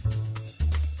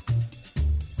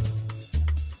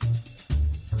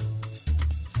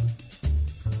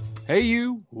Hey,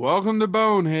 you, welcome to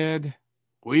Bonehead.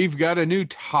 We've got a new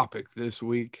topic this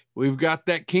week. We've got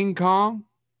that King Kong,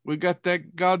 we got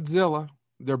that Godzilla.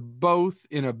 They're both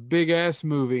in a big ass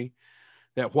movie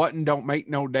that what and don't make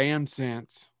no damn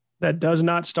sense. That does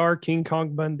not star King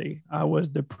Kong Bundy. I was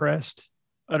depressed,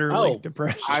 utterly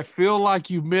depressed. I feel like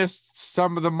you missed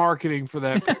some of the marketing for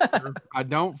that picture. I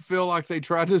don't feel like they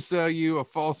tried to sell you a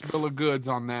false bill of goods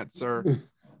on that, sir.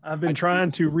 I've been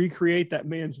trying to recreate that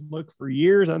man's look for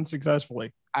years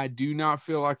unsuccessfully. I do not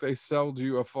feel like they sold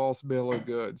you a false bill of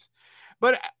goods.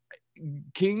 But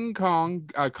King Kong,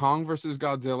 Kong versus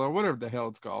Godzilla, whatever the hell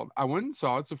it's called. I went and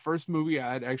saw it. It's the first movie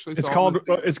I had actually saw.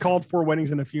 It's called Four Weddings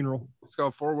and a Funeral. It's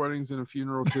called Four Weddings and a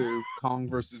Funeral 2, Kong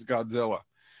versus Godzilla.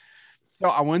 So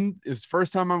I went, it was the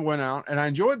first time I went out and I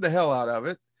enjoyed the hell out of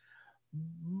it.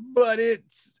 But it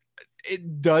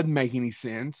doesn't make any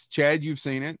sense. Chad, you've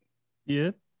seen it.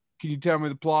 Yeah. Can you tell me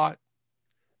the plot?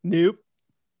 Nope.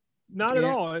 Not at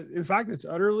all. In fact, it's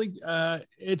utterly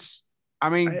let's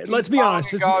be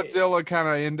honest. Godzilla kind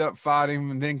of end up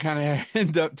fighting and then kind of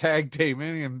end up tag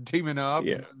teaming and teaming up.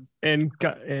 Yeah. And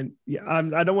yeah,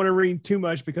 I don't want to read too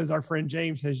much because our friend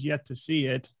James has yet to see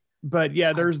it. But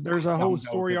yeah, there's a whole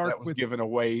story arc that was giving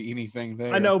away anything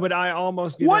there. I know, but I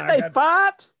almost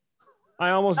fight. I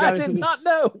almost got I into did this, not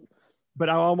know. But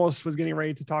I almost was getting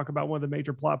ready to talk about one of the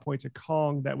major plot points of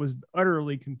Kong that was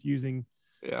utterly confusing.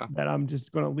 Yeah, that I'm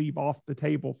just going to leave off the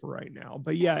table for right now.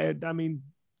 But yeah,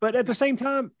 but at the same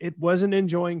time, it was an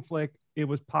enjoying flick. It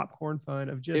was popcorn fun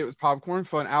it was popcorn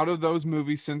fun. Out of those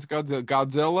movies since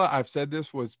Godzilla, I've said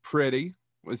this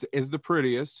is the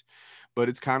prettiest, but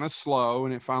it's kind of slow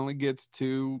and it finally gets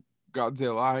to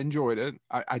Godzilla. I enjoyed it.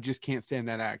 I just can't stand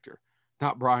that actor.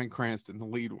 Not Bryan Cranston, the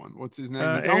lead one. What's his name?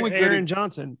 Aaron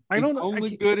Johnson. He's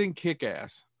only good in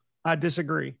Kick-Ass. I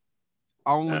disagree.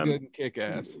 Only good in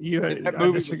Kick-Ass. That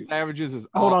movie with Savages is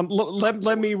hold on.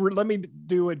 Let me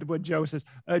do it. What Joe says.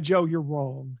 Joe, you're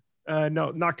wrong.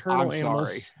 No, Nocturnal Animals.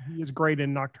 Sorry. He is great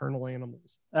in Nocturnal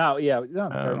Animals. Oh yeah,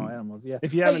 Nocturnal Animals. Yeah.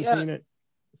 If you haven't seen it.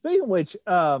 Speaking of which,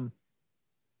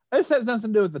 this has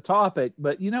nothing to do with the topic,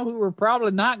 but you know who we're probably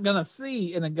not going to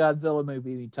see in a Godzilla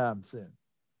movie anytime soon.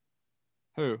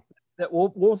 Who? That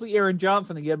we'll see Aaron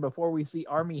Johnson again before we see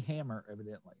Armie Hammer.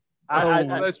 Evidently.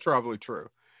 That's probably true.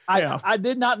 I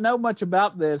did not know much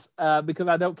about this because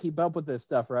I don't keep up with this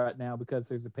stuff right now because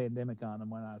there's a pandemic on,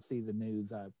 and when I see the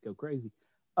news, I go crazy.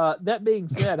 That being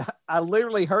said, I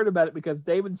literally heard about it because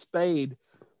David Spade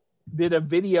did a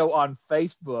video on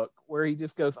Facebook where he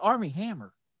just goes, Armie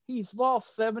Hammer, he's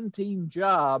lost 17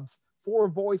 jobs, 4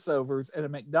 voiceovers, and a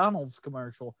McDonald's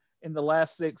commercial in the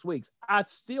last 6 weeks. I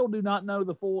still do not know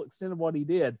the full extent of what he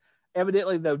did.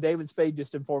 Evidently, though, David Spade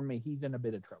just informed me he's in a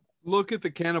bit of trouble. Look at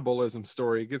the cannibalism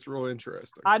story. It gets real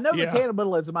interesting. I know the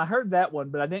cannibalism. I heard that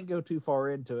one, but I didn't go too far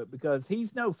into it because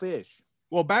he's no fish.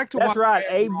 Well, back to that's right,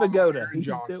 Abe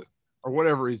Vigoda, or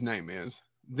whatever his name is.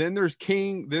 Then there's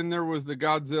King. Then there was the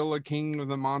Godzilla King of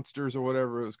the Monsters or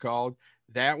whatever it was called.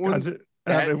 That one.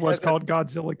 It was called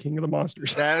Godzilla King of the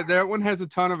Monsters. That one has a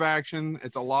ton of action.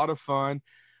 It's a lot of fun.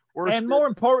 And more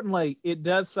importantly, it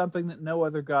does something that no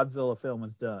other Godzilla film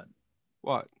has done.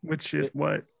 What? Which is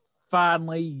what?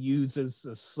 Finally uses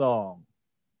a song.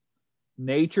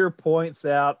 Nature points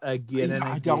out again and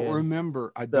again. I don't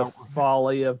remember. The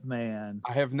folly of man.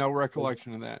 I have no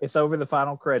recollection of that. It's over the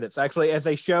final credits. Actually, as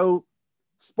they show,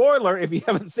 spoiler, if you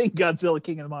haven't seen Godzilla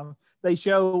King of the Monsters, they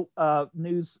show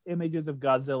news images of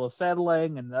Godzilla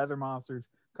settling and the other monsters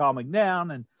calming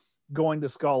down and going to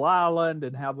Skull Island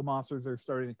and how the monsters are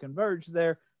starting to converge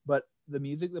there. But the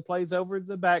music that plays over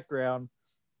the background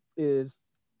is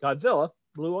Godzilla,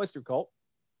 Blue Oyster Cult.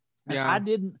 And yeah.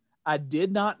 I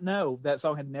did not know that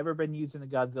song had never been used in a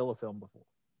Godzilla film before.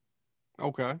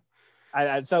 Okay.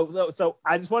 So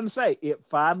I just want to say it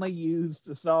finally used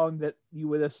a song that you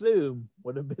would assume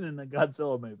would have been in a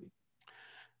Godzilla movie.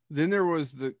 Then there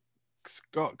was the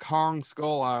Kong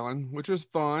Skull Island, which was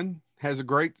fun. Has a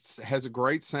great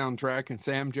soundtrack and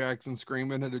Sam Jackson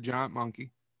screaming at a giant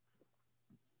monkey,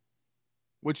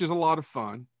 which is a lot of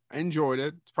fun. I enjoyed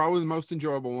it. It's probably the most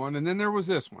enjoyable one. And then there was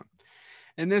this one.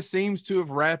 And this seems to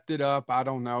have wrapped it up. I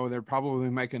don't know. They'll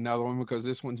probably make another one because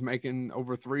this one's making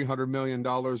over $300 million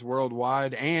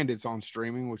worldwide and it's on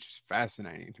streaming, which is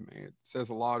fascinating to me. It says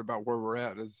a lot about where we're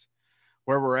at.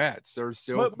 So there's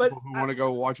still people who want to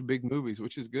go watch big movies,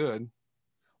 which is good.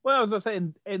 Well, I was going to say,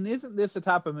 and isn't this the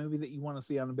type of movie that you want to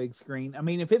see on a big screen? I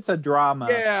mean, if it's a drama,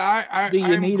 yeah, do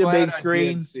you need a big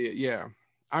screen? See it. Yeah,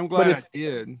 I'm glad I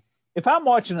did. If I'm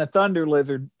watching a Thunder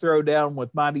Lizard throw down with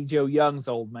Mighty Joe Young's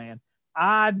old man,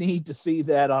 I need to see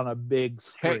that on a big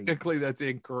screen. Technically, that's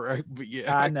incorrect, but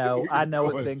yeah. I know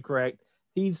it's incorrect.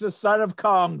 He's the son of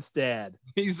Kong's dad.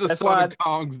 He's the son of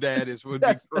Kong's dad. Would be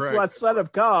correct. That's why son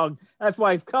of Kong. That's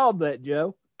why he's called that,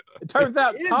 Joe. It turns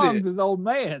out Kong's his old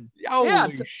man.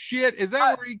 Holy shit! Is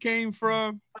that where he came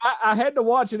from? I had to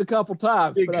watch it a couple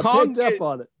times, but I picked up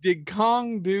on it. Did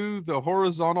Kong do the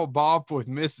horizontal bop with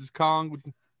Mrs. Kong?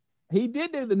 He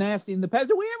did do the nasty in the past.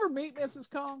 Did we ever meet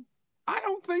Mrs. Kong? I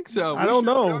don't think so. I don't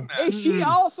know. Is she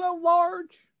also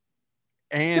large?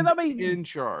 And in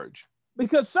charge?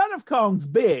 Because son of Kong's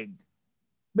big,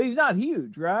 but he's not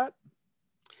huge, right?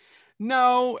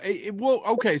 No, well,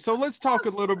 okay. So let's talk a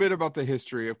little bit about the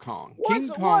history of Kong. King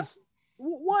Kong.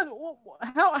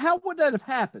 How would that have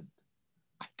happened?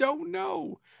 I don't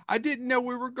know. I didn't know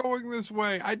we were going this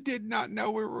way. I did not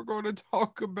know we were going to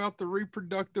talk about the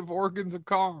reproductive organs of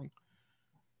Kong.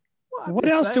 Well, what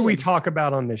else do we talk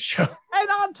about on this show? And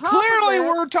on top clearly, of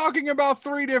that, we're talking about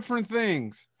 3 different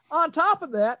things. On top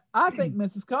of that, I think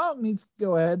Mrs. Kong needs to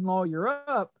go ahead and lawyer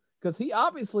up, because he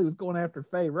obviously was going after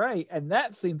Fay Ray, and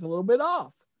that seems a little bit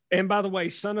off. And by the way,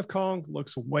 Son of Kong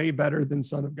looks way better than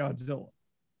Son of Godzilla.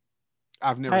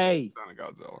 I've never seen Son of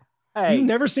Godzilla. Hey, you've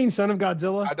never seen Son of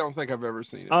Godzilla? I don't think I've ever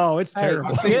seen it. Oh, it's terrible.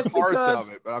 I've seen parts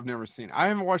of it, but I've never seen it. I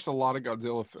haven't watched a lot of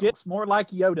Godzilla films. It's more like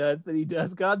Yoda than he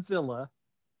does Godzilla.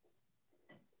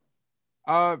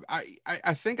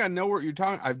 I think I know what you're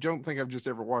talking. I don't think I've just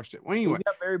ever watched it. Well, anyway, he's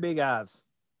got very big eyes.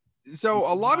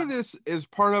 So a lot of this is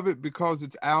part of it because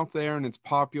it's out there and it's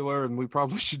popular, and we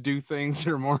probably should do things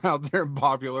that are more out there and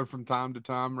popular from time to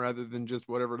time rather than just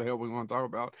whatever the hell we want to talk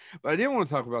about. But I didn't want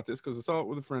to talk about this because I saw it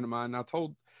with a friend of mine, and I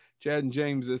told Chad and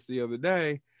James this the other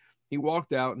day. He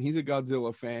walked out and he's a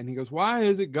Godzilla fan. He goes, "Why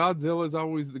is it Godzilla is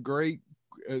always the great,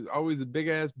 always the big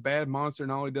ass bad monster,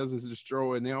 and all he does is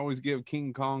destroy? And they always give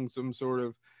King Kong some sort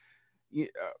of,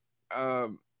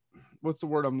 what's the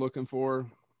word I'm looking for?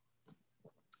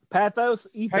 Pathos,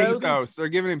 ethos. Pathos. They're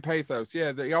giving him pathos.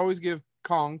 Yeah, they always give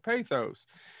Kong pathos,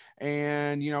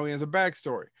 and he has a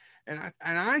backstory." And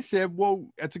I said, well,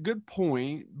 that's a good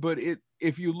point, but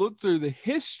if you look through the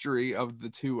history of the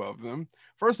two of them,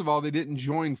 first of all, they didn't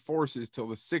join forces till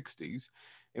the 60s,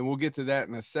 and we'll get to that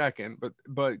in a second.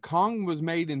 But Kong was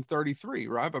made in 1933,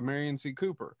 right, by Marion C.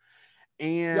 Cooper,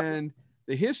 and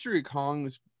the history of Kong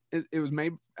it was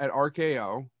made at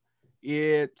RKO.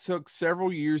 It took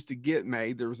several years to get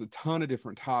made. There was a ton of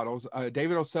different titles.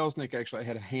 David O. Selznick actually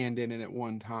had a hand in it at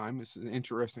one time. It's an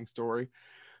interesting story,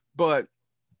 but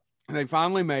they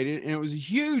finally made it, and it was a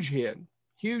huge hit.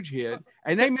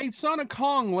 And they made Son of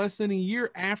Kong less than a year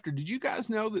after. Did you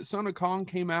guys know that Son of Kong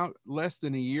came out less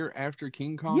than a year after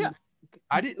King Kong? Yeah.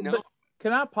 I didn't know. But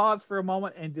can I pause for a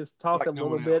moment and just talk a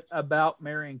little bit about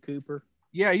Marion Cooper?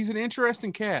 Yeah, he's an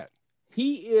interesting cat.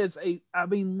 He is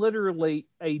literally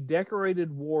a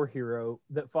decorated war hero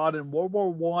that fought in World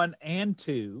War I and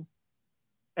II,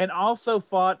 and also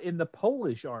fought in the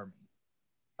Polish army.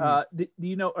 Do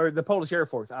you know, or the Polish Air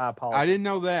Force? I apologize. I didn't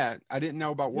know that. I didn't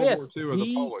know about World War II or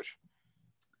the Polish.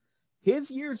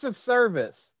 His years of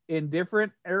service in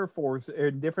different air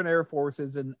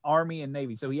forces and Army and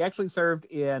Navy. So he actually served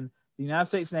in the United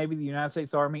States Navy, the United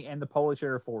States Army, and the Polish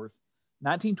Air Force.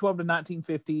 1912 to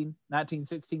 1915,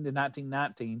 1916 to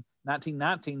 1919,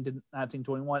 1919 to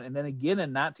 1921, and then again in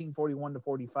 1941 to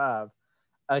 45,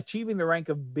 achieving the rank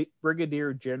of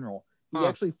brigadier general. He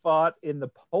actually fought in the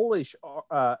Polish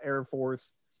Air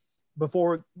Force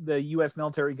before the U.S.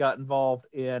 military got involved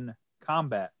in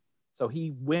combat. So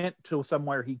he went to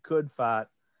somewhere he could fight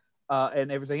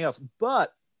and everything else.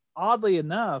 But oddly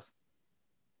enough,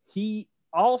 he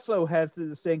also has the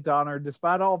distinct honor,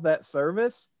 despite all that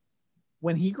service,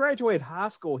 when he graduated high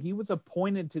school, he was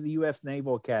appointed to the U.S.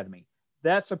 Naval Academy.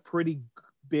 That's a pretty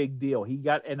big deal. He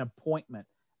got an appointment,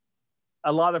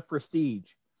 a lot of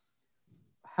prestige.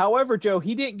 However, Joe,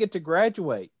 he didn't get to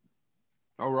graduate.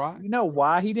 All right. You know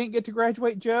why he didn't get to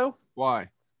graduate, Joe? Why?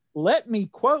 Let me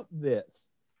quote this.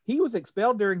 He was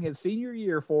expelled during his senior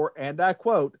year for, and I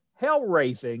quote, hell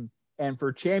racing and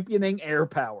for championing air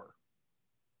power.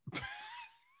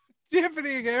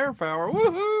 Championing air power.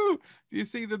 Woohoo! Do you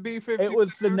see the B-52? It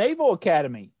was the Naval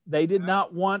Academy. They did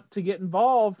not want to get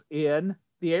involved in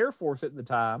the Air Force at the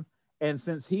time. And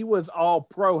since he was all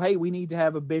pro, hey, we need to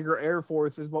have a bigger Air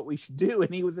Force is what we should do.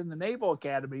 And he was in the Naval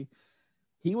Academy.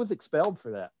 He was expelled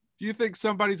for that. Do you think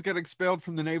somebody's got expelled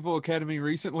from the Naval Academy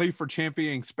recently for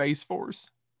championing Space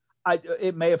Force?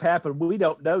 It may have happened. We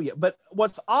don't know yet. But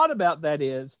what's odd about that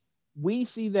is we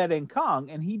see that in Kong,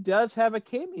 and he does have a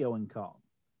cameo in Kong.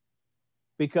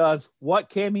 Because what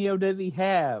cameo does he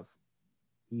have?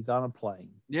 He's on a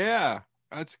plane. Yeah,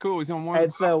 that's cool. He's on one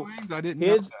of the planes. I didn't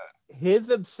know that.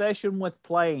 His obsession with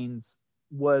planes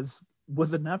was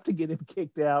enough to get him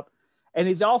kicked out. And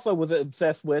he's also was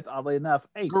obsessed with, oddly enough,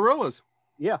 apes. Gorillas.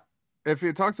 Yeah. If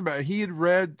it talks about it, he had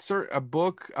read a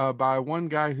book by one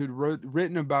guy who'd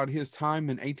written about his time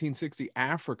in 1860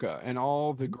 Africa and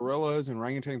all the gorillas and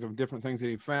orangutans of different things that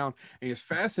he found. And he was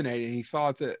fascinated. And he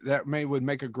thought that would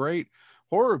make a great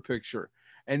horror picture.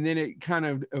 And then it kind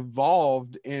of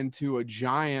evolved into a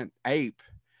giant ape.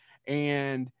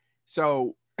 And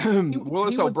so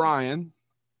Willis O'Brien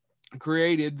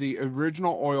created the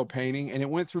original oil painting, and it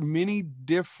went through many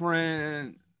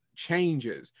different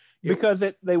changes because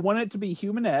they wanted it to be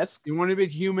human-esque. They wanted it to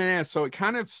be human-esque. So it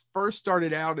kind of first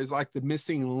started out as like the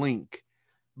missing link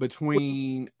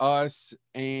between us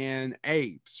and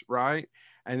apes, right?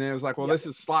 And then it was like, well, this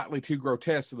is slightly too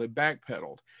grotesque, so they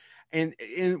backpedaled. And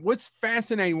what's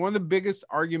fascinating, one of the biggest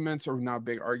arguments, or not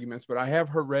big arguments, but I have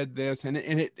read this, and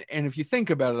if you think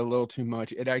about it a little too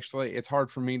much, it's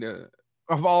hard for me to,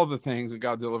 of all the things of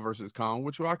Godzilla versus Kong,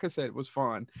 which, like I said, was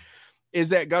fun, is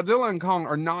that Godzilla and Kong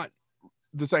are not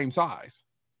the same size,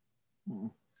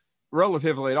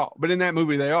 relatively at all. But in that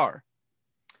movie, they are.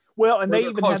 Well, and they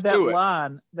even have that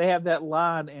line. They have that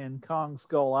line in Kong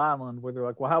Skull Island where they're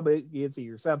like, "Well, how big is he?"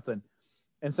 or something,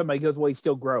 and somebody goes, "Well, he's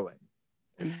still growing."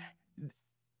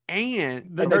 And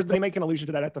they make an allusion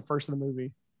to that at the first of the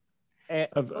movie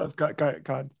of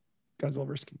Godzilla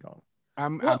vs. King Kong. I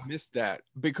missed that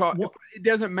because it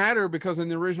doesn't matter, because in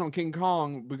the original King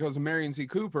Kong, because of Marion C.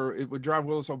 Cooper, it would drive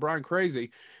Willis O'Brien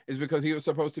crazy, is because he was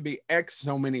supposed to be X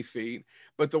so many feet.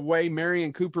 But the way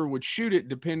Marion Cooper would shoot it,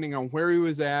 depending on where he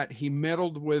was at, he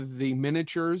meddled with the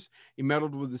miniatures, he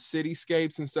meddled with the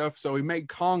cityscapes and stuff. So he made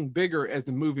Kong bigger as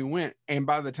the movie went. And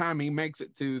by the time he makes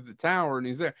it to the tower and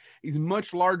he's there, he's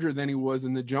much larger than he was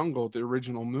in the jungle, the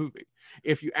original movie,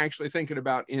 if you actually think it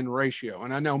about in ratio.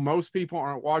 And I know most people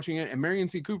aren't watching it. And Marion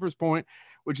C. Cooper's point,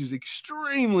 which is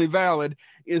extremely valid,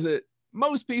 is that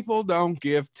most people don't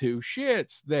give two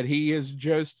shits that he has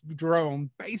just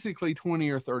grown basically 20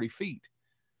 or 30 feet.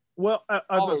 Well, I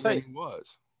was going to say, he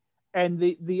was. And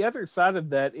the other side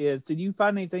of that is, did you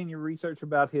find anything in your research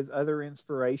about his other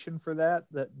inspiration for that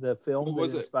the film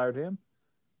that inspired him?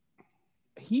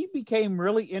 He became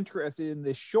really interested in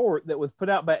this short that was put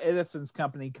out by Edison's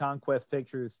company, Conquest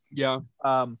Pictures. Yeah.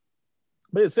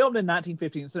 But it's filmed in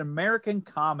 1915. It's an American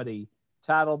comedy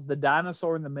titled The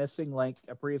Dinosaur and the Missing Link,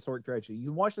 a Prehistoric Tragedy. You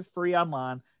can watch it free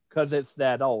online because it's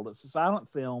that old. It's a silent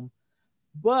film,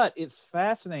 but it's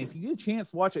fascinating. If you get a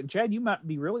chance to watch it, and Chad, you might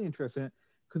be really interested in it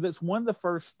because it's one of the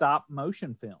first stop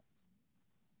motion films.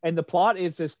 And the plot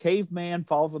is this caveman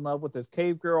falls in love with this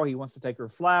cave girl. He wants to take her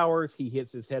flowers. He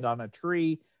hits his head on a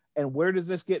tree. And where does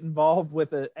this get involved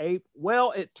with an ape?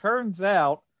 Well, it turns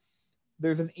out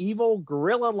there's an evil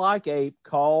gorilla-like ape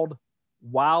called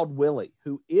Wild Willie,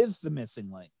 who is the missing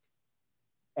link.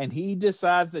 And he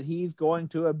decides that he's going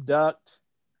to abduct,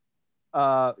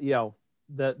 the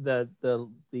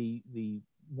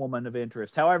woman of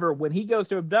interest. However, when he goes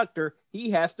to abduct her,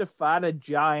 he has to fight a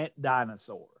giant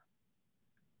dinosaur.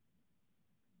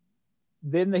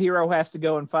 Then the hero has to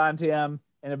go and find him,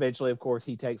 and eventually, of course,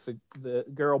 he takes the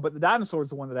girl. But the dinosaur is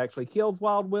the one that actually kills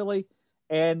Wild Willie,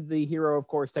 and the hero, of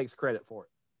course, takes credit for it.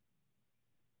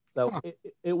 So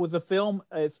it was a film.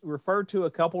 It's referred to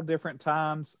a couple different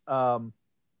times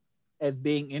as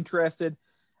being interested.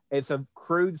 It's a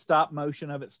crude stop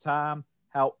motion of its time.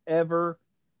 However,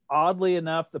 oddly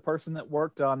enough, the person that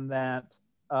worked on that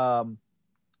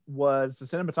was the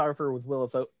cinematographer with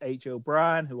Willis H.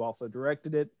 O'Brien, who also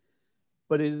directed it.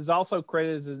 But it is also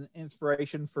credited as an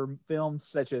inspiration for films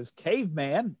such as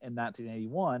Caveman in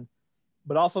 1981,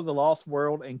 but also The Lost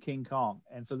World and King Kong.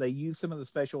 And so they used some of the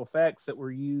special effects that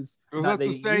were used. That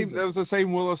was the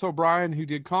same Willis O'Brien who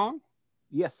did Kong?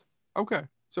 Yes. Okay.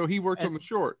 So he worked on the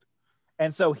short.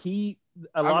 And so a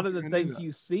lot of the things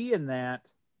you see in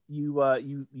that,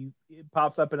 it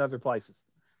pops up in other places.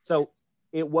 So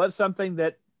it was something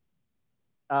that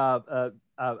I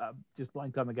just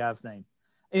blanked on the guy's name.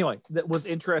 Anyway, that was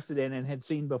interested in and had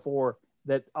seen before,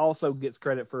 that also gets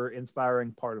credit for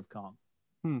inspiring part of Kong.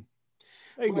 There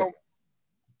you go.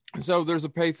 So there's a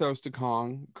pathos to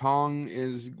Kong. Kong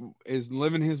is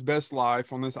living his best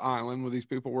life on this island with these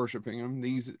people worshiping him.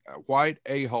 These white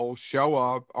a-holes show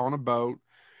up on a boat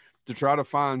to try to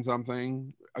find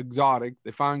something exotic.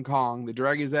 They find Kong. They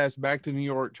drag his ass back to New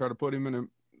York, try to put him in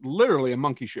literally a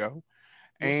monkey show.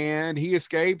 And he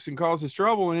escapes and causes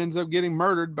trouble and ends up getting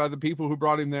murdered by the people who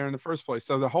brought him there in the first place.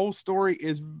 So the whole story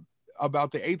is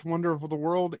about the eighth wonder of the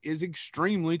world is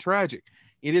extremely tragic.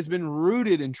 It has been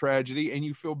rooted in tragedy, and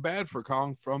you feel bad for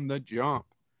Kong from the jump.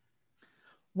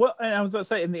 Well, and I was going to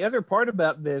say, and the other part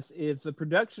about this is the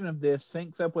production of this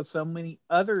syncs up with so many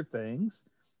other things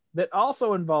that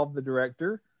also involve the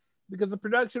director because the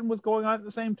production was going on at the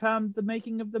same time the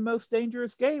making of The Most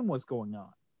Dangerous Game was going on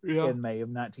in May of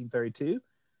 1932.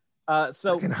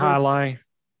 So highlight.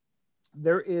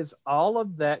 There is all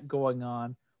of that going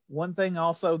on. One thing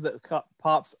also that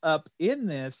pops up in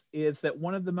this is that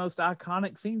one of the most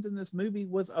iconic scenes in this movie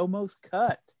was almost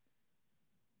cut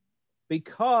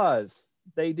because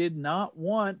they did not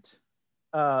want,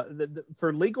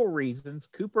 for legal reasons,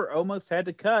 Cooper almost had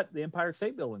to cut the Empire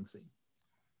State Building scene.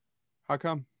 How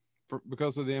come?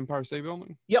 Because of the Empire State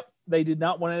Building? Yep. They did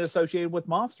not want it associated with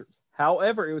monsters.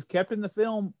 However, it was kept in the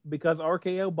film because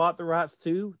RKO bought the rights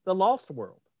to The Lost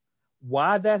World.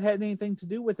 Why that had anything to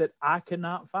do with it, I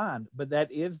cannot find, but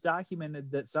that is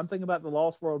documented that something about The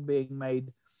Lost World being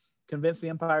made convinced the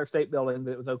Empire State Building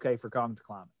that it was okay for Kong to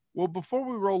climb it. Well, before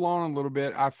we roll on a little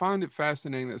bit, I find it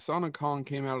fascinating that Son of Kong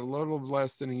came out a little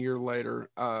less than a year later.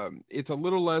 It's a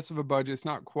little less of a budget. It's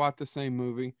not quite the same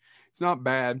movie. It's not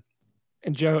bad.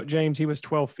 And James, he was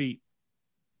 12 feet.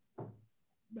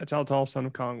 That's how tall Son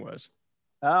of Kong was.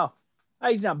 Oh,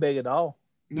 he's not big at all.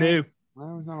 No.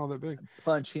 No, he's not all that big.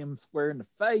 Punch him square in the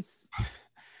face.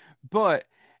 But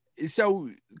so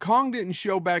Kong didn't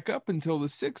show back up until the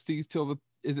 60s,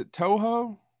 is it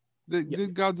Toho that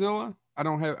did Godzilla? I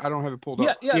don't have it pulled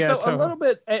up. Yeah, so Toho. a little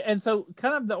bit, and so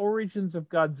kind of the origins of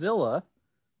Godzilla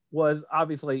was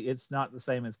obviously it's not the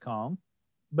same as Kong,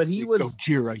 but he was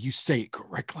Gojira. You say it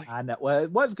correctly. I know. Well,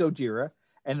 it was Gojira,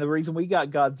 and the reason we got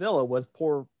Godzilla was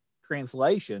poor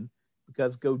translation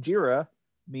because Gojira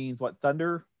means what?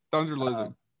 Thunder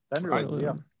Lizard. Thunder Lizard,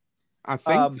 yeah. I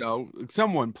think so.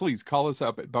 Someone please call us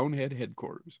up at Bonehead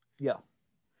headquarters. Yeah.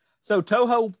 So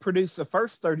Toho produced the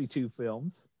first 32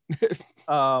 films.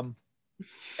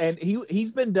 And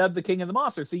he's been dubbed the King of the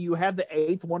Monsters. So you have the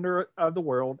eighth wonder of the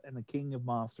world and the King of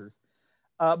Monsters.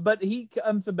 But he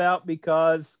comes about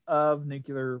because of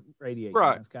nuclear radiation.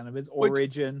 Right. That's kind of his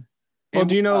origin. Well,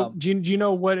 do you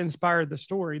know what inspired the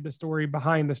story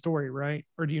behind the story, right?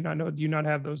 Or do you not know? Do you not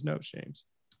have those notes, James?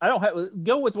 I don't have.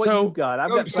 Go with what you've got. I've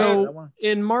got.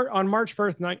 On March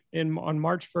 1st,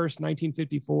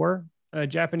 1954, a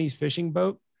Japanese fishing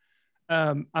boat.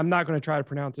 I'm not going to try to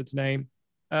pronounce its name.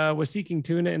 Was seeking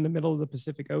tuna in the middle of the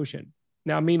Pacific Ocean.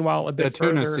 Now, meanwhile, a bit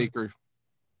tuna further, seeker.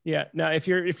 Yeah. Now, if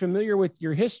you're familiar with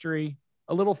your history,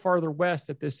 a little farther west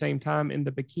at this same time in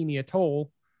the Bikini Atoll,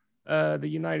 the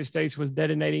United States was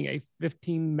detonating a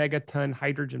 15 megaton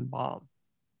hydrogen bomb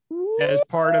as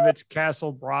part of its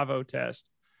Castle Bravo test.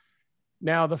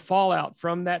 Now, the fallout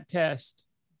from that test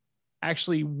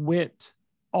actually went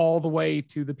all the way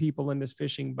to the people in this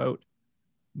fishing boat,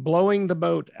 blowing the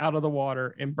boat out of the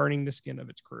water and burning the skin of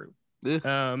its crew.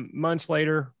 Months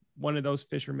later, one of those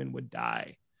fishermen would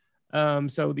die.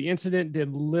 So the incident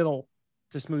did little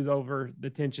to smooth over the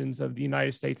tensions of the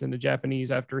United States and the Japanese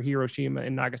after Hiroshima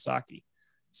and Nagasaki.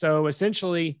 So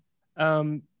essentially,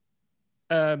 the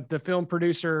film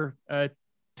producer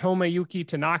Tomoyuki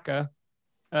Tanaka,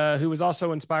 who was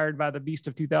also inspired by the Beast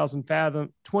of 20,000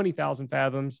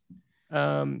 Fathoms.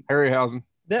 Harryhausen.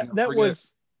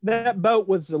 That boat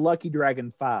was the Lucky Dragon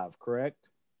 5, correct?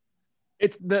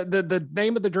 It's the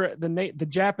name of the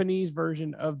Japanese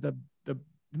version of the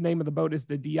name of the boat is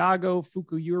the Diago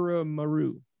Fukuyura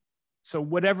Maru. So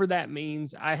whatever that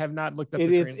means, I have not looked up.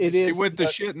 It is. He went the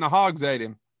shit and the hogs ate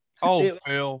him. Oh,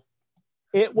 Phil.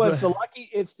 It was the Lucky.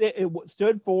 It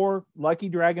stood for Lucky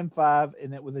Dragon 5,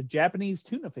 and it was a Japanese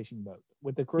tuna fishing boat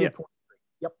with the crew of 23.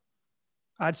 Yep.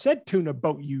 I'd said tuna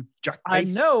boat, you jackface. I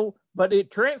know, but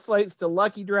it translates to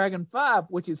Lucky Dragon 5,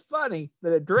 which is funny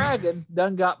that a dragon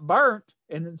done got burnt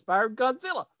and inspired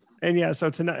Godzilla. And yeah,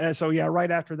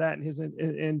 right after that, and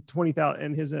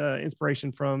his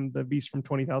inspiration from the Beast from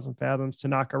 20,000 Fathoms,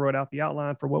 Tanaka wrote out the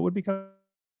outline for what would become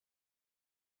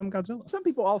Godzilla. Some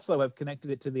people also have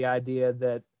connected it to the idea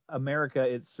that America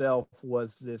itself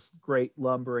was this great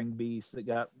lumbering beast that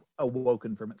got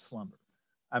awoken from its slumber.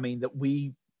 I mean, that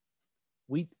we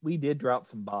did drop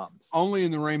some bombs. Only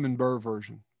in the Raymond Burr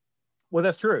version. Well,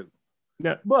 that's true.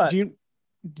 Yeah, but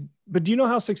do you know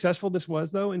how successful this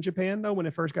was though in Japan though when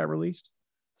it first got released?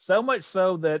 So much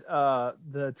so that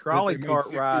the trolley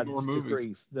cart rides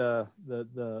decreased. The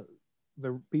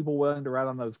people willing to ride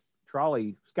on those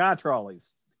sky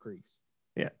trolleys decreased.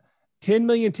 Yeah, 10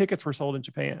 million tickets were sold in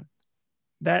Japan.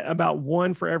 That about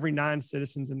one for every 9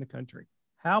 citizens in the country.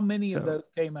 How many of those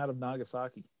came out of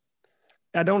Nagasaki?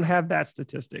 I don't have that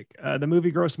statistic. The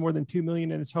movie grossed more than $2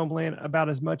 million in its homeland, about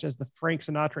as much as the Frank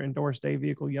Sinatra endorsed day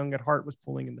vehicle Young at Heart was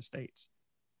pulling in the States.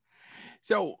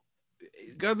 So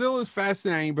Godzilla is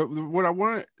fascinating, but what I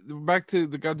want back to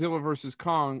the Godzilla versus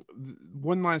Kong.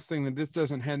 One last thing that this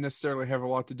doesn't necessarily have a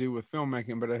lot to do with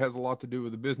filmmaking, but it has a lot to do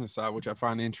with the business side, which I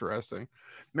find interesting.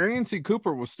 Marion C.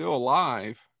 Cooper was still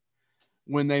alive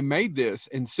when they made this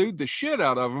and sued the shit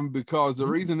out of him because the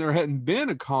reason there hadn't been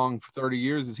a Kong for 30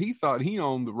 years is he thought he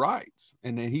owned the rights,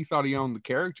 and then he thought he owned the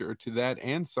character to that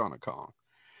and Son of Kong.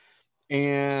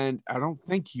 And I don't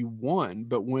think he won,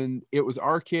 but when it was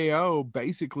RKO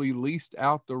basically leased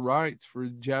out the rights for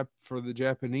the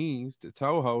Japanese to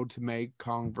Toho to make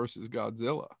Kong versus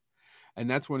Godzilla. And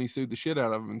that's when he sued the shit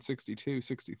out of him in 62,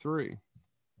 63.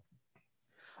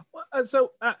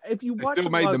 So if you watch, they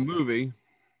still made the movie.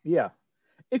 Yeah.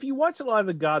 If you watch a lot of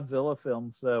the Godzilla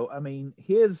films, though, I mean,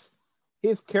 his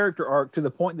character arc, to the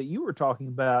point that you were talking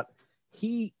about,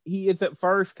 he is at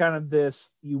first kind of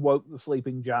this, you woke the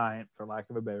sleeping giant, for lack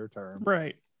of a better term.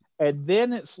 Right. And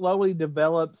then it slowly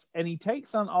develops, and he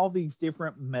takes on all these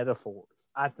different metaphors,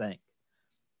 I think.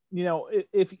 You know,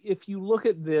 if you look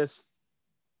at this,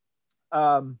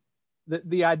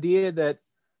 the idea that,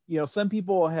 you know, some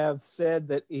people have said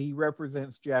that he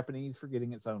represents Japanese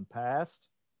forgetting its own past,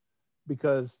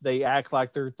 because they act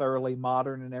like they're thoroughly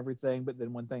modern and everything, but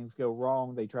then when things go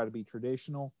wrong, they try to be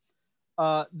traditional.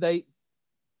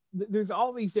 There's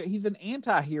all these, he's an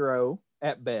anti-hero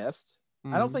at best.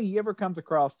 I don't think he ever comes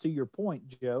across, to your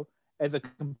point, Joe, as a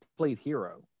complete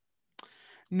hero.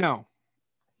 No.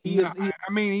 He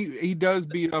does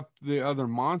beat up the other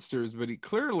monsters, but he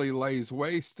clearly lays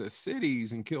waste to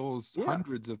cities and kills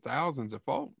hundreds of thousands of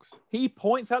folks. He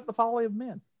points out the folly of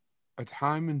men.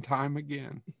 Time and time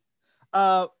again.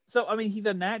 So, I mean, he's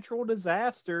a natural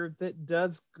disaster that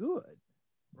does good,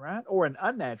 right? Or an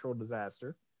unnatural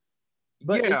disaster.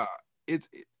 But yeah, it's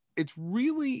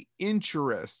really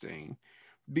interesting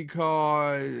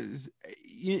because,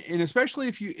 and especially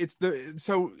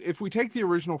if we take the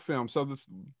original film,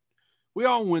 we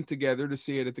all went together to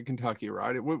see it at the Kentucky,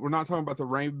 right? We're not talking about the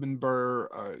Raymond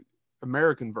Burr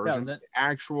American version, the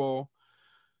actual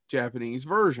Japanese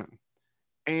version,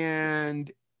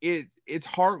 and it's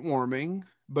heartwarming,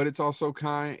 but it's also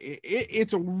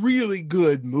it's a really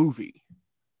good movie.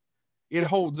 It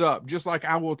holds up. Just like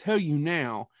I will tell you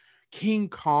now, King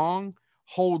Kong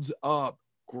holds up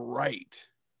great.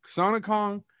 Son of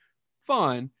Kong,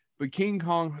 fun, but King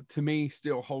Kong to me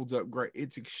still holds up great.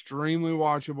 It's extremely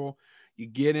watchable. You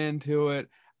get into it.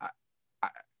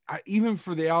 I even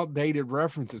for the outdated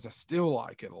references, I still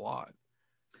like it a lot.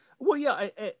 Well, yeah,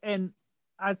 and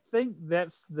I think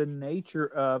that's the nature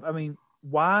of, I mean,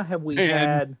 why have we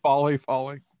had folly?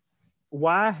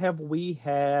 Why have we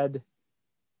had,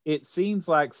 it seems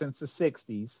like since the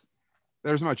 60s.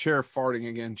 There's my chair farting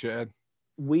again, Chad.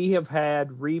 We have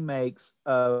had remakes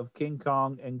of King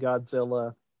Kong and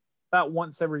Godzilla about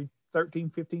once every 13,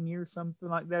 15 years, something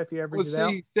like that, if you ever get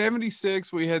out.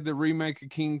 76, we had the remake of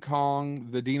King Kong,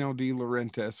 the Dino De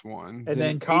Laurentiis one. And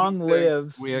then Kong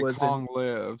Lives. We had Kong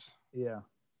Lives. Yeah.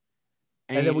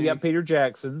 And then we got Peter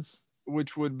Jackson's.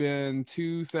 Which would have been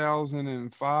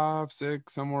 2005,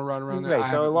 6, somewhere right around there. Okay,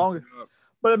 so longer.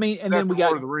 But I mean, and then we got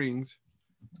Lord of the Rings.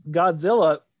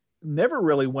 Godzilla never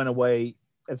really went away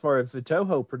as far as the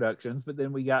Toho productions, but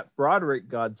then we got Broderick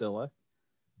Godzilla.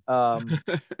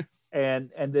 And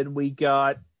then we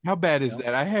got, how bad is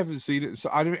that? I haven't seen it. So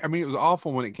I mean, it was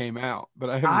awful when it came out, but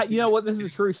I haven't. You know what? This is a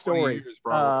true story.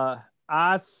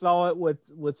 I saw it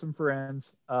with some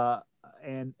friends,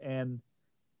 and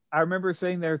I remember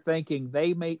sitting there thinking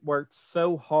they worked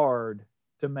so hard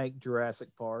to make Jurassic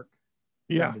Park.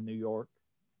 In New York.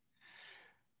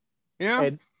 Yeah.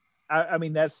 And I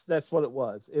mean, that's what it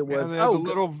was. It was the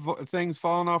little things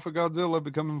falling off of Godzilla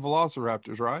becoming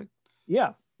velociraptors, right?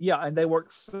 Yeah. Yeah. And they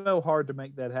worked so hard to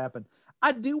make that happen.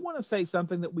 I do want to say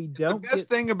something that we don't. The best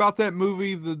thing about that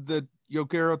movie, the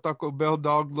Yokero Taco Bell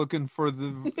dog looking for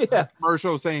the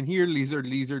commercial saying, "Here, lizard,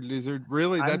 lizard, lizard."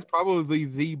 Really, that's probably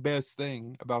the best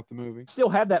thing about the movie. I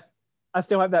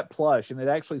still have that plush, and it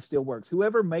actually still works.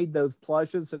 Whoever made those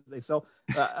plushes that they sell,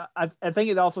 I think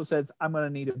it also says, "I'm going to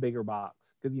need a bigger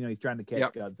box," because he's trying to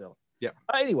catch Godzilla. Yeah.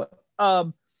 Anyway,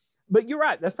 but you're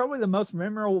right. That's probably the most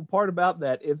memorable part about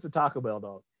that is the Taco Bell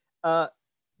dog.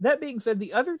 That being said,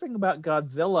 the other thing about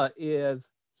Godzilla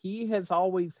is he has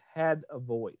always had a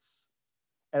voice.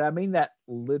 And I mean that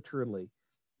literally.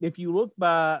 If you look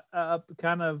by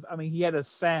he had a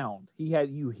sound.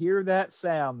 You hear that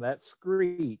sound, that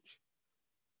screech,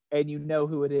 and you know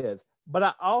who it is. But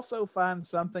I also find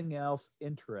something else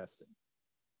interesting.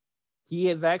 He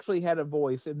has actually had a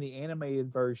voice in the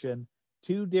animated version.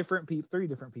 3 different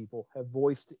people have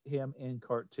voiced him in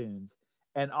cartoons.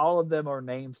 and all of them are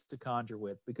names to conjure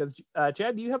with. Because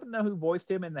Chad, do you happen to know who voiced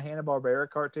him in the Hanna-Barbera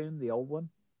cartoon, the old one?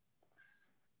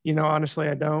 Honestly,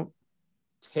 I don't.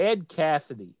 Ted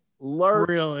Cassidy. Lurch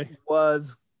Really?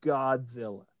 was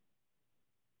Godzilla.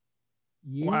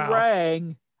 You Wow.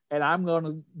 rang, and I'm going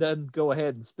to then go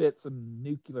ahead and spit some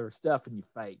nuclear stuff in your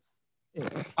face.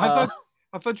 Anyway, I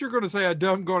thought you were going to say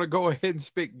I'm going to go ahead and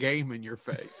spit game in your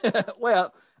face.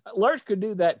 well, Lurch could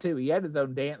do that too. He had his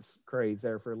own dance craze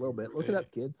there for a little bit. Look it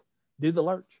up, kids. Do the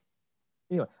Lurch.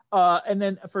 Anyway, and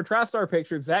then for TriStar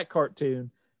Pictures, that cartoon,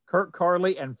 Kirk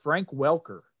Carley and Frank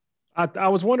Welker. I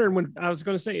was wondering when I was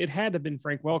going to say it had to have been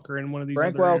Frank Welker in one of these.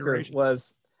 Frank other Welker iterations.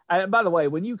 was. By the way,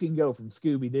 when you can go from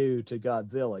Scooby-Doo to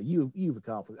Godzilla, you've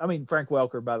accomplished. I mean, Frank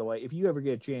Welker, by the way, if you ever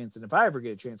get a chance, and if I ever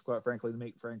get a chance, quite frankly, to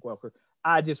meet Frank Welker,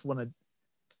 I just want to.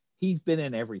 He's been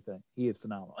in everything. He is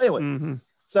phenomenal. Anyway,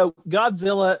 So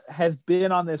Godzilla has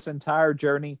been on this entire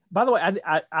journey. By the way,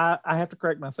 I have to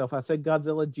correct myself. I said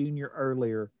Godzilla Jr.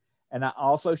 earlier, and I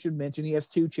also should mention he has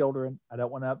 2 children. I don't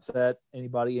want to upset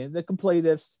anybody. In the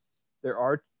completest, there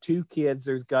are 2 kids.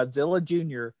 There's Godzilla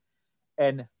Jr.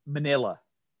 and Manila.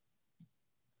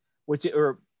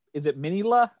 Or is it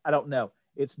Minilla? I don't know.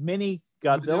 It's Mini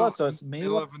Godzilla, Vanilla, so it's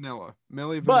Minilla.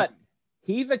 Millie Vanilla. But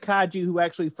he's a kaiju who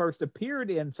actually first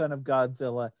appeared in Son of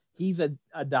Godzilla. He's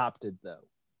adopted though.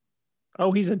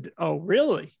 Oh, oh,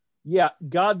 really? Yeah,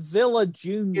 Godzilla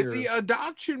Jr. Is the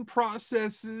adoption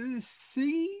processes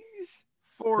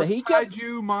for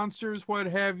kaiju monsters, what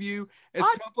have you, as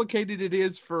complicated it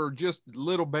is for just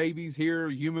little babies here,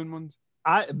 human ones?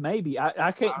 I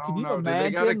can't. Can you imagine?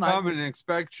 They gotta come and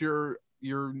expect your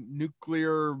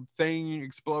nuclear thing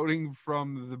exploding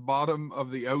from the bottom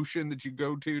of the ocean that you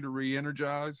go to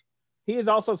re-energize? He is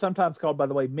also sometimes called, by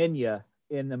the way, Minya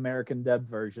in the American dubbed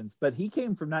versions, but he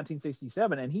came from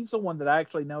 1967, and he's the one that I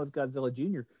actually know as Godzilla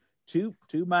Jr. To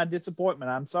my disappointment,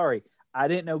 I'm sorry, I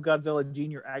didn't know Godzilla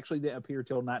Jr. actually didn't appear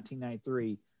till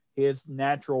 1993. His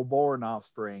natural born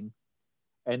offspring,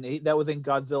 and that was in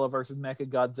Godzilla versus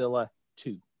Mechagodzilla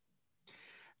 2.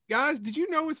 Guys, did you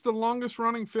know it's the longest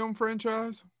running film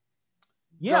franchise?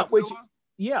 Yeah,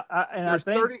 Godzilla? I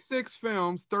think 36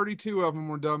 films, 32 of them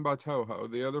were done by Toho.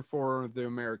 The other 4 are the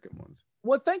American ones.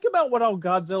 Well, think about what all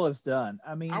Godzilla's done.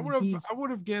 I mean, I would have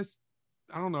guessed.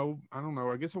 I don't know.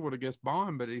 I guess I would have guessed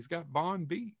Bond, but he's got Bond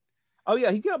beat. Oh yeah,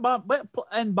 he got Bond,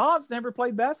 and Bond's never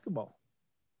played basketball.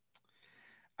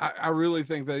 I really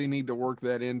think that they need to work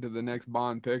that into the next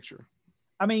Bond picture.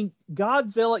 I mean,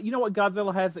 Godzilla. You know what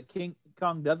Godzilla has that King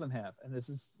Kong doesn't have, and this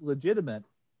is legitimate.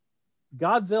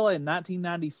 Godzilla in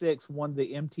 1996 won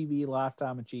the MTV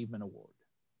Lifetime Achievement Award.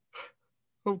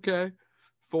 Okay,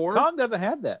 for Kong doesn't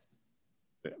have that.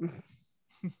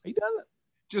 He doesn't.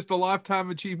 Just a lifetime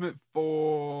achievement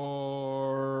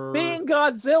for being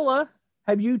Godzilla.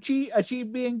 Have you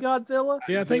achieved being Godzilla?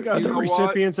 Yeah, I think the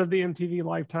recipients of the MTV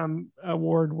Lifetime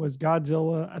Award was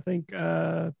Godzilla. I think,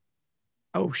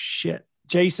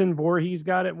 Jason Voorhees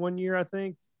got it one year, I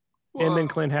think, and then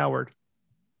Clint Howard.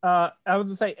 I was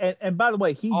gonna say, and by the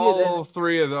way, he all did all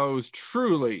 3 of those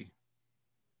truly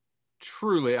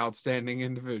outstanding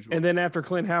individuals. And then after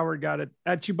Clint Howard got it,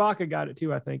 Chewbacca got it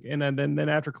too, I think. And then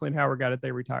after Clint Howard got it,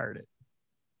 they retired it.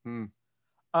 And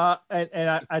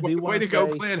I do want to say, go,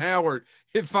 Clint Howard.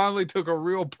 It finally took a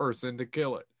real person to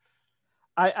kill it.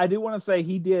 I do want to say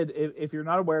he did. If you're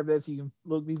not aware of this, you can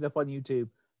look these up on YouTube.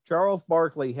 Charles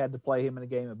Barkley had to play him in a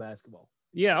game of basketball.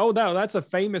 Yeah. Oh, no, that's a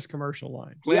famous commercial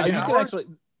line. Yeah, you can actually.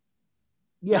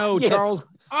 Yeah, no, yes. Charles.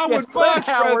 I would much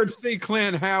rather see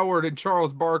Clint Howard and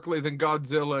Charles Barkley than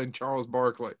Godzilla and Charles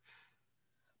Barkley.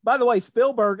 By the way,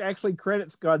 Spielberg actually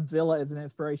credits Godzilla as an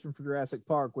inspiration for Jurassic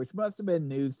Park, which must have been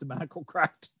news to Michael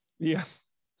Crichton. Yeah.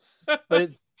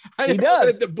 But he does.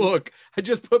 Read the book. I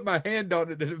just put my hand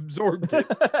on it and absorbed it.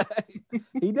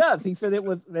 He does. He said it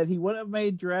was that he wouldn't have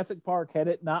made Jurassic Park had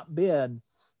it not been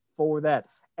for that.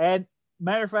 And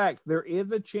matter of fact, there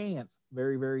is a chance,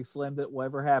 very, very slim, that will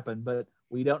ever happen, but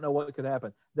we don't know what could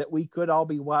happen, that we could all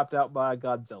be wiped out by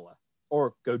Godzilla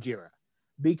or Gojira,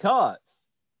 because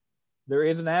there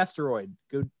is an asteroid.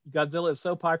 Godzilla is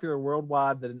so popular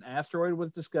worldwide that an asteroid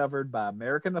was discovered by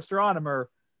American astronomer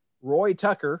Roy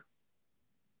Tucker,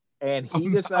 and he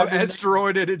decided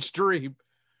asteroid at its dream.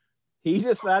 He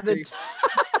decided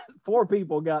 4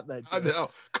 people got that. I know.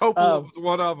 Coppola was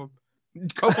one of them.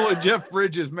 Coppola and Jeff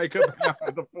Bridges make up half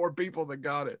of the 4 people that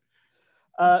got it.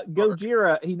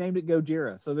 Gojira, he named it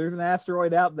Gojira. So there's an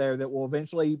asteroid out there that will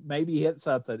eventually maybe hit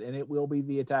something, and it will be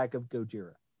the attack of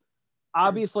Gojira.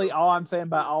 Obviously, all I'm saying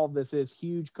by all of this is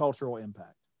huge cultural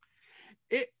impact.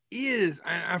 It is.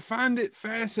 I find it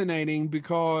fascinating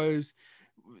because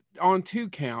on two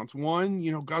counts. One,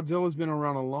 Godzilla's been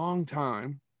around a long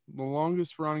time, the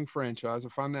longest running franchise. I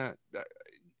find that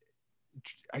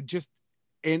I just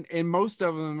and most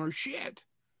of them are shit.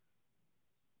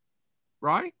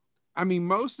 Right? I mean,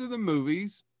 most of the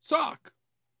movies suck.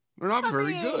 They're not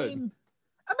very good.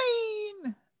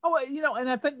 And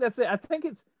I think that's it. I think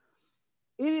it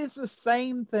is the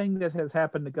same thing that has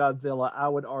happened to Godzilla. I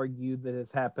would argue that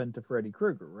has happened to Freddy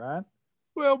Krueger, right?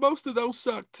 Well, most of those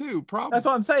suck too, probably. That's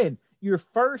what I'm saying. Your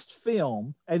first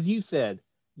film, as you said,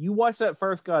 you watch that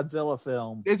first Godzilla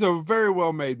film. It's a very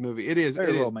well-made movie. It is.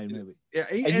 Very well-made movie. Yeah,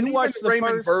 and you watch the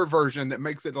Raymond Burr version that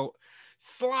makes it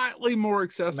slightly more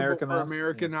accessible for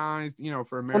Americanized,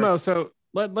 for American. Well, no, so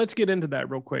let's get into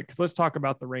that real quick, because let's talk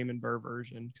about the Raymond Burr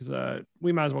version, because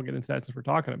we might as well get into that since we're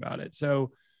talking about it.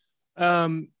 So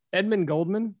Edmund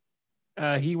Goldman,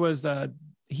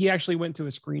 he actually went to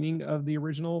a screening of the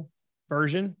original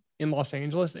version in Los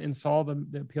Angeles and saw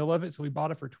the appeal of it. So he bought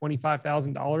it for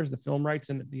 $25,000, the film rights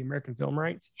and the American film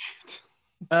rights.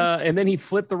 And then he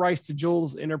flipped the rights to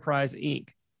Jules Enterprise Inc.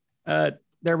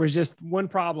 There was just one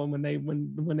problem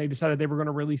when they decided they were going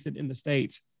to release it in the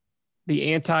States: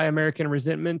 the anti-American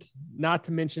resentment, not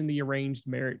to mention the arranged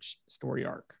marriage story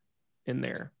arc in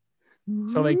there.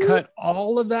 So they cut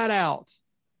all of that out.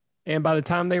 And by the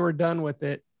time they were done with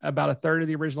it, about a third of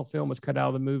the original film was cut out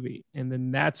of the movie. And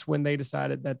then that's when they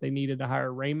decided that they needed to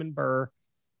hire Raymond Burr,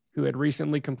 who had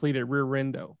recently completed Rear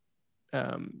Window,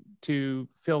 to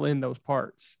fill in those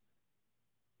parts.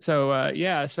 So,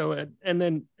 and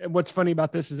then what's funny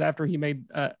about this is after he made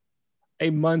a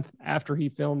month after he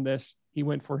filmed this, he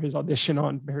went for his audition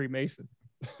on Barry Mason.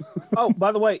 Oh,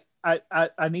 by the way,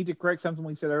 I need to correct something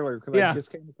we said earlier, because I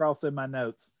just came across in my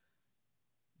notes.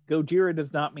 Gojira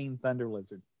does not mean thunder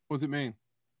lizard. What does it mean?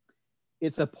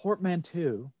 It's a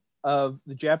portmanteau of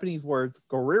the Japanese words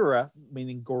gorira,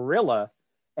 meaning gorilla,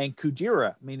 and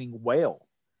Kujira, meaning whale.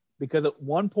 Because at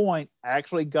one point,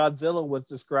 actually, Godzilla was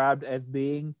described as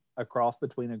being a cross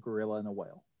between a gorilla and a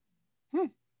whale.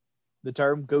 The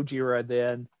term Gojira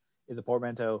then is a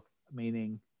portmanteau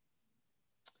meaning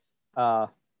a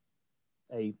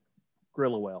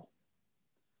gorilla whale.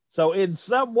 So in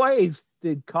some ways,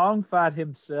 did Kong fight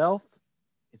himself?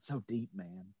 It's so deep,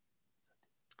 man.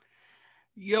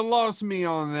 You lost me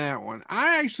on that one.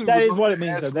 I actually that is what it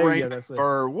means.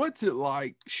 Or what's it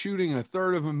like shooting a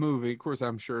third of a movie? Of course,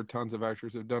 I'm sure tons of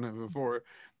actors have done it before.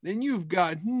 Then you've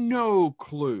got no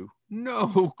clue.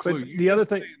 But the other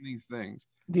thing, these things.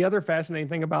 The other fascinating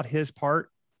thing about his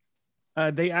part,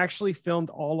 they actually filmed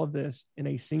all of this in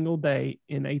a single day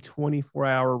in a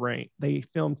 24-hour reign. They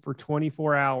filmed for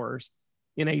 24 hours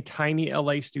in a tiny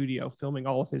LA studio, filming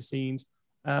all of his scenes.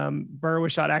 Burr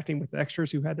was shot acting with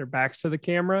extras who had their backs to the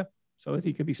camera so that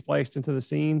he could be spliced into the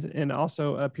scenes, and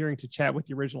also appearing to chat with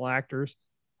the original actors.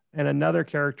 And another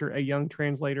character, a young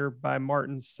translator by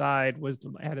Martin's side, was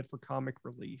added for comic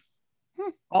relief.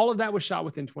 All of that was shot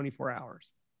within 24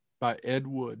 hours. By Ed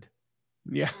Wood.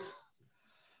 Yeah.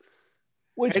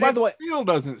 Which, by the way, still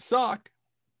doesn't suck.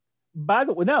 By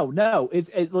the way, no,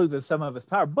 it loses some of its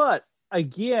power. But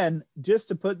again, just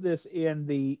to put this in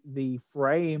the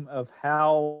frame of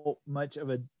how much of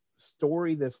a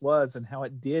story this was and how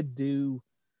it did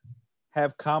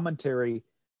have commentary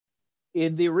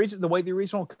in the way the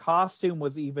original costume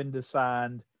was even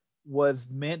designed was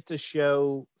meant to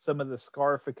show some of the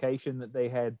scarification that they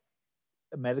had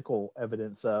medical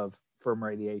evidence of from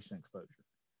radiation exposure.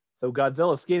 So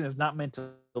Godzilla's skin is not meant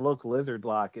to look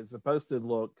lizard-like. It's supposed to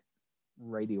look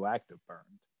radioactive burned.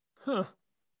 Huh.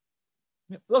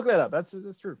 Yeah, look that up. That's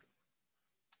true.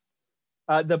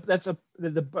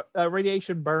 The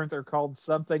radiation burns are called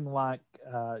something like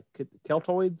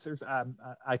keltoids.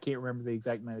 I can't remember the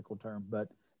exact medical term, but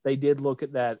they did look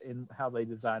at that in how they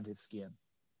designed his skin.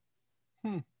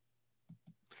 By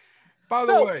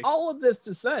the way, all of this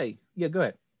to say, yeah, go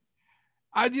ahead.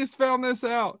 I just found this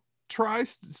out. Try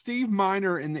Steve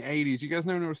Miner in the 80s. You guys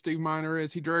know who Steve Miner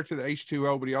is? He directed the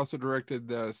H2O, but he also directed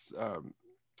this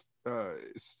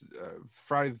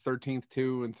Friday the 13th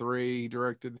 2 and 3. He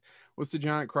directed what's the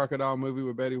giant crocodile movie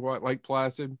with Betty White, Lake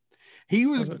Placid. He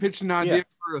was pitching an idea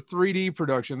for a 3D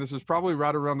production. This was probably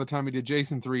right around the time he did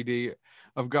Jason 3D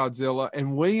of Godzilla.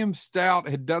 And William Stout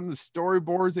had done the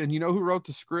storyboards. And you know who wrote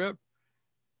the script?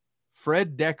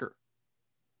 Fred Decker.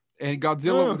 And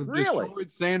Godzilla would have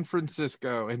destroyed San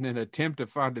Francisco in an attempt to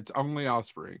find its only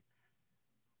offspring.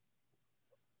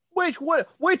 Which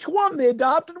one? The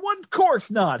adopted one? Of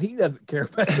course not. He doesn't care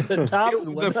about the adopted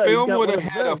one. The film would have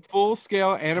had a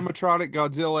full-scale animatronic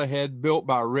Godzilla head built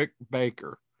by Rick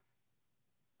Baker.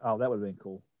 Oh, that would have been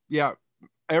cool. Yeah.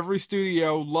 Every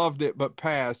studio loved it but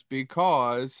passed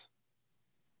because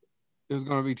it was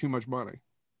going to be too much money.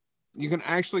 You can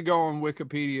actually go on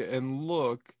Wikipedia and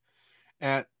look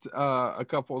at a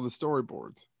couple of the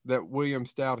storyboards that William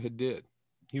Stout had did.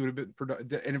 He would have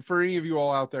been, and for any of you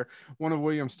all out there, one of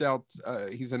William Stout's,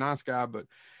 he's a nice guy, but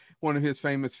one of his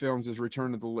famous films is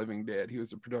Return of the Living Dead. He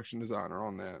was a production designer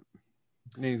on that.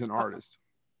 And he's an artist.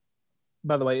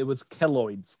 By the way, it was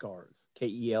keloid scars.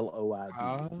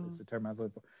 Keloid is the term I was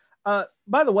looking for.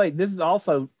 By the way, this is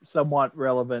also somewhat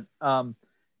relevant.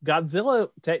 Godzilla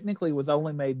technically was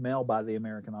only made male by the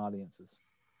American audiences.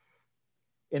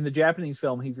 In the Japanese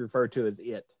film, he's referred to as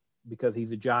it because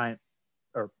he's a giant,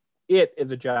 or it is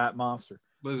a giant monster.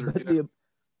 Lizard. Yeah.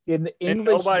 In the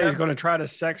English, nobody's going to try to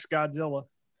sex Godzilla.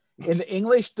 In the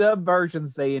English dub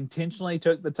versions, they intentionally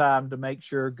took the time to make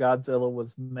sure Godzilla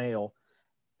was male.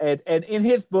 And in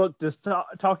his book, just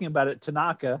talking about it,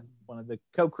 Tanaka, one of the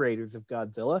co-creators of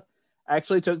Godzilla,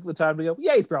 actually took the time to go,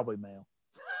 yeah, he's probably male.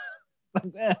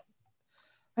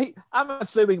 I'm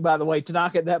assuming, by the way,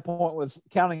 Tanaka at that point was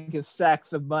counting his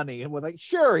sacks of money and was like,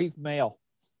 sure, he's male.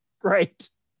 Great.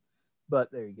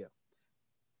 But there you go.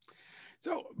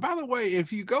 So, by the way,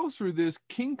 if you go through this,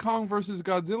 King Kong versus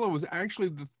Godzilla was actually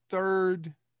the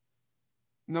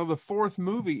fourth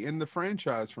movie in the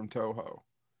franchise from Toho.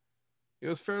 It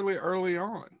was fairly early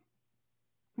on.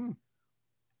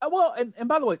 Well, and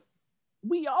by the way,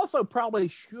 we also probably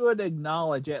should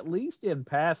acknowledge, at least in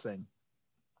passing,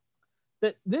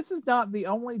 that this is not the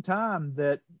only time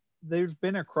that there's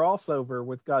been a crossover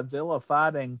with Godzilla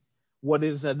fighting what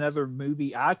is another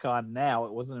movie icon now.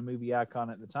 It wasn't a movie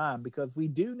icon at the time, because we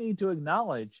do need to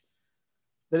acknowledge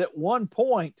that at one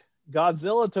point,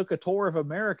 Godzilla took a tour of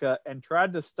America and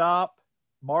tried to stop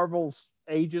Marvel's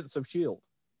Agents of S.H.I.E.L.D.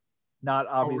 Not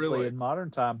obviously in modern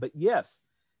time, but yes.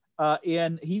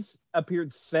 And he's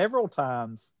appeared several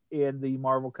times in the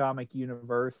Marvel comic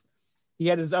universe. He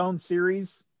had his own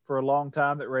series for a long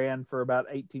time that ran for about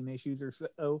 18 issues or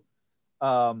so.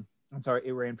 I'm sorry,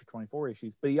 it ran for 24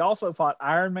 issues. But he also fought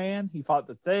Iron Man. He fought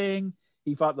The Thing.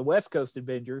 He fought the West Coast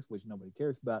Avengers, which nobody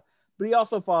cares about. But he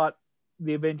also fought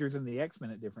the Avengers and the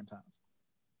X-Men at different times.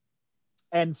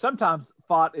 And sometimes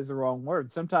fought is the wrong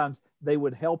word. Sometimes they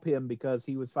would help him because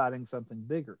he was fighting something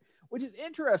bigger, which is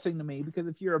interesting to me, because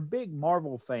if you're a big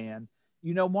Marvel fan,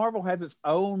 you know Marvel has its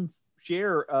own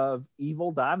share of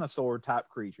evil dinosaur type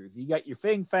creatures. You got your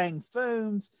Fing Fang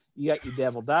Foons, you got your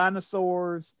devil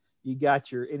dinosaurs, you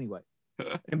got your, anyway.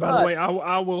 And by the way,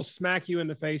 I will smack you in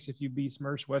the face if you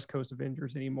besmirch West Coast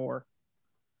Avengers anymore.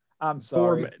 I'm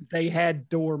sorry. They had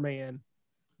Doorman.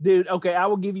 Dude, okay, I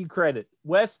will give you credit.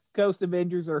 West Coast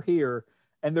Avengers are here,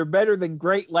 and they're better than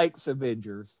Great Lakes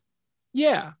Avengers.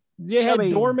 Yeah. They had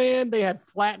Doorman, they had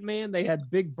Flatman, they had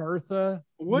Big Bertha,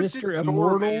 what Mr. did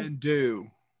Immortal. Doorman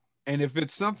do? And if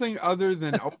it's something other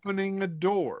than opening a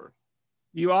door,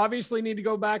 you obviously need to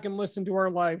go back and listen to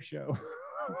our live show.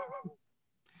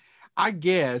 I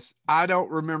guess I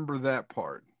don't remember that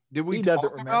part. Did we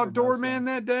talk about Doorman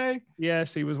that day?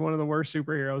 Yes, he was one of the worst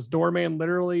superheroes. Doorman,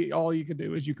 literally, all you could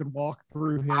do is you could walk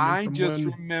through him. I just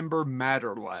remember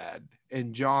Matter Lad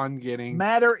and John getting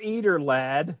Matter Eater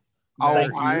Lad. Oh,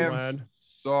 I am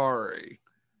sorry.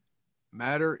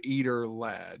 Matter Eater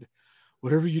Lad.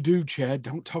 Whatever you do, Chad,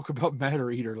 don't talk about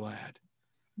Matter Eater Lad.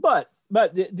 But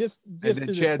just and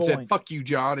then Chad said, "Fuck you,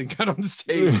 John," and got on the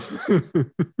stage.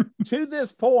 To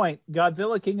this point,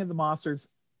 Godzilla King of the Monsters,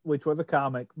 which was a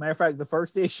comic. Matter of fact, the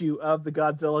first issue of the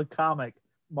Godzilla comic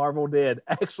Marvel did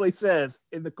actually says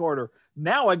in the corner,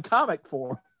 now in comic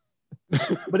form.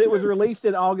 But it was released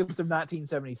in August of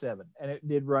 1977, and it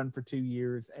did run for 2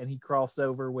 years, and he crossed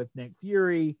over with Nick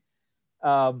Fury.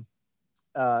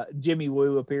 Jimmy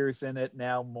Woo appears in it,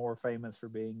 now more famous for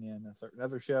being in a certain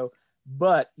other show.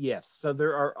 But yes, so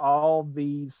there are all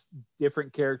these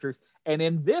different characters. And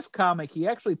in this comic, he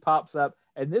actually pops up,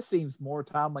 and this seems more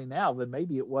timely now than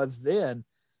maybe it was then.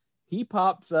 He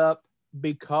pops up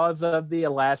because of the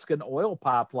Alaskan oil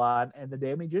pipeline and the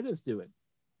damage it is doing.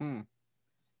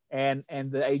 And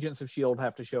the agents of S.H.I.E.L.D.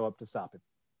 have to show up to stop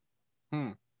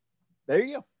him. There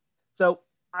you go. So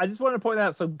I just want to point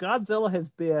out, so Godzilla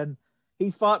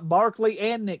he's fought Barkley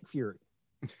and Nick Fury.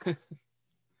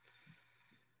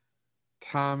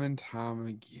 Time and time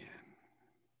again.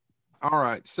 All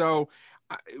right. So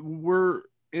we're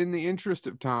in the interest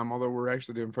of time, although we're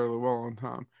actually doing fairly well on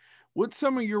time. What's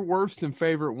some of your worst and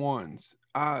favorite ones?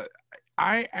 I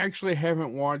actually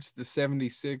haven't watched the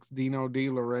 76 Dino De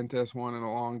Laurentiis one in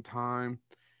a long time.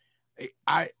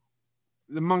 The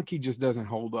monkey just doesn't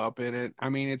hold up in it. I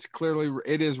mean,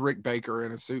 it is Rick Baker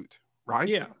in a suit, right?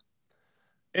 Yeah.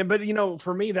 But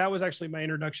for me, that was actually my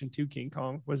introduction to King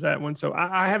Kong, was that one. So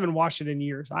I haven't watched it in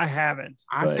years. I haven't.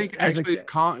 I think actually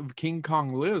King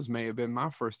Kong Lives may have been my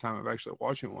first time of actually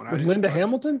watching one. With Linda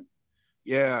Hamilton?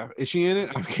 Yeah. Is she in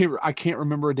it? I can't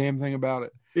remember a damn thing about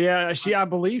it. Yeah, I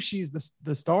believe she's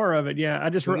the star of it. Yeah,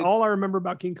 all I remember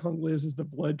about King Kong Lives is the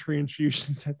blood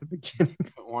transfusions at the beginning.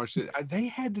 Watched it. They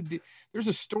had to do. There's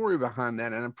a story behind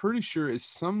that, and I'm pretty sure it's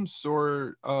some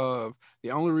sort of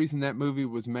the only reason that movie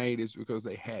was made is because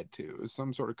they had to. It was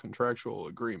some sort of contractual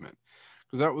agreement,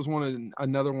 because that was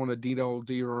another one of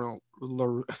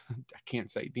I can't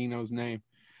say Dino's name.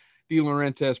 De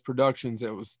Laurentiis Productions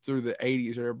that was through the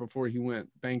 80s or before he went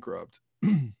bankrupt.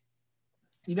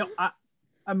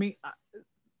 I mean,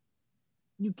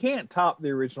 you can't top the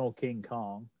original King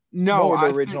Kong. No, or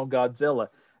the original Godzilla.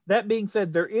 That being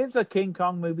said, there is a King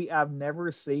Kong movie I've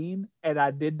never seen, and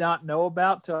I did not know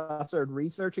about till I started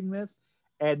researching this,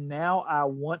 and now I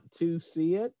want to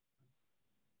see it.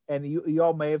 And you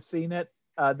all may have seen it.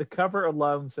 The cover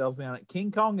alone sells me on it.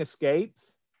 King Kong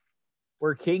Escapes,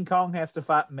 where King Kong has to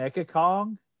fight Mecha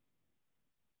Kong.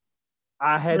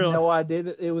 I had no idea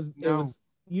that it was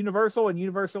Universal, and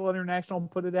Universal International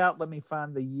put it out. Let me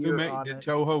find the year on did it.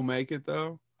 Toho make it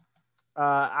though?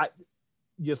 I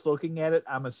just looking at it,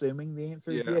 I'm assuming the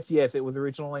answer is yes. Yes, it was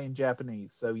originally in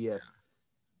Japanese, so yes. Yeah.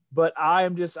 But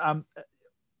I'm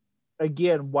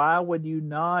again, why would you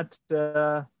not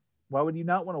want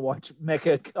to watch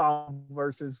Mecha Kong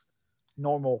versus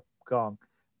normal Kong?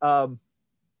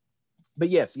 But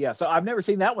yes, yeah. So I've never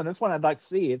seen that one. That's one I'd like to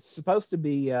see. It's supposed to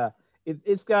be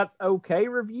it's got okay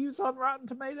reviews on Rotten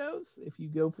Tomatoes if you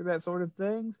go for that sort of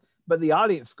things, but the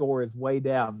audience score is way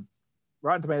down.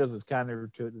 Rotten Tomatoes is kinder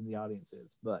to it than the audience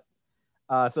is, but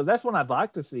so that's one I'd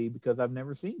like to see because I've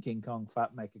never seen King Kong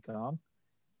fight Mecha Kong.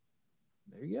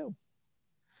 There you go.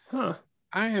 Huh.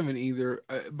 I haven't either,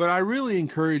 but I really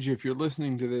encourage you if you're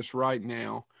listening to this right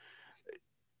now.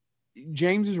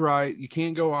 James is right. You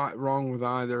can't go wrong with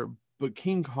either, but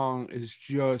King Kong is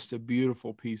just a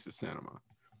beautiful piece of cinema.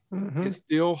 Mm-hmm. It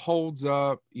still holds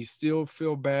up. You still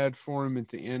feel bad for him at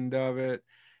the end of it.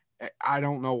 I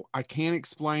don't know. I can't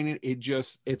explain it.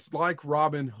 It's like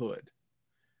Robin Hood.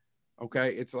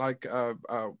 Okay. It's like,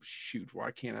 shoot,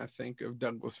 why can't I think of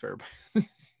Douglas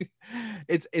Fairbanks?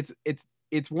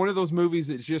 It's one of those movies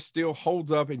that just still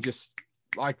holds up and just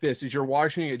like this, as you're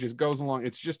watching it just goes along.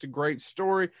 It's just a great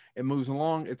story. It moves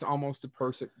along. It's almost a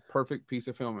perfect piece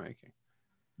of filmmaking.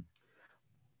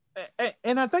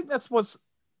 And I think that's what's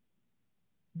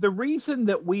the reason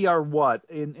that we are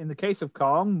in the case of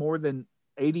Kong, more than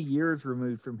 80 years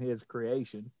removed from his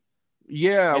creation.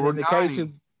 Yeah. And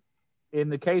in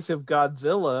the case of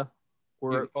Godzilla,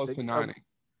 we're close to 90.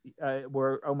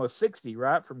 We're almost 60,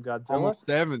 right? From Godzilla. Almost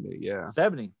 70. Yeah.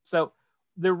 70. So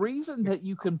the reason that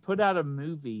you can put out a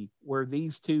movie where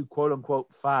these two quote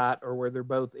unquote fight or where they're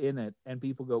both in it and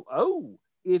people go, oh,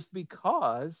 is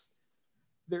because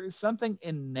there is something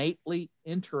innately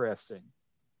interesting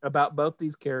about both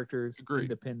these characters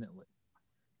independently.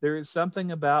 There is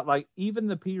something about, like, even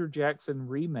the Peter Jackson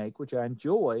remake, which I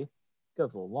enjoy,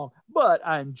 goes a little long, but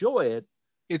I enjoy it.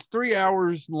 It's 3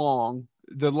 hours long.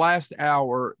 The last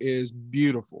hour is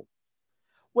beautiful.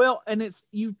 Well, and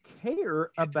you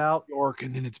care about New York,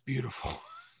 and then it's beautiful.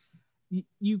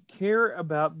 You care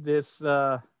about this,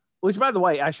 which, by the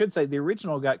way, I should say the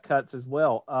original got cuts as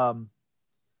well.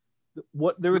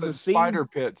 There was a scene, spider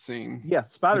pit scene. Yeah,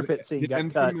 spider pit scene got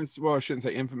infamous, cut. Well, I shouldn't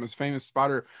say infamous, famous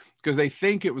spider, because they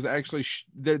think it was actually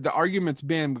the argument's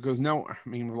been because a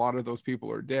lot of those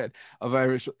people are dead.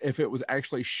 If it was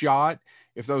actually shot,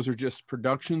 if those are just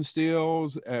production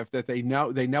stills, they know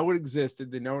it existed,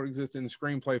 they know it existed in the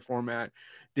screenplay format.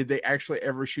 Did they actually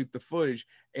ever shoot the footage?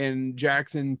 And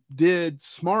Jackson did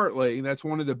smartly. That's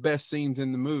one of the best scenes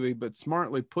in the movie, but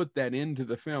smartly put that into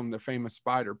the film, the famous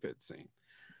spider pit scene.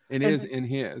 It is in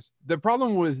his. The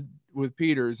problem with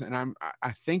Peters, and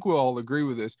I think we'll all agree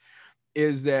with this,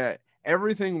 is that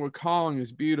everything with Kong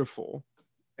is beautiful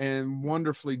and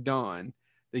wonderfully done.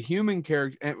 The human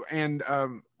character and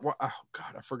oh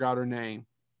God, I forgot her name.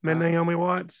 Naomi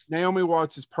Watts. Naomi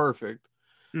Watts is perfect.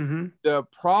 Mm-hmm. The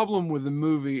problem with the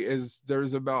movie is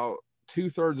there's about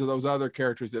 2/3 of those other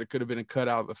characters that could have been cut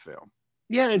out of the film.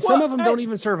 Yeah, and some of them don't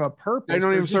even serve a purpose. They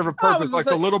don't even serve a purpose. Like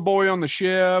the little boy on the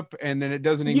ship, and then it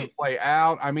doesn't even play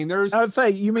out. I mean, I would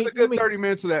say you mean 30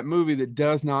 minutes of that movie that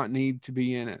does not need to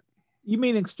be in it. You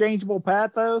mean exchangeable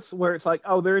pathos, where it's like,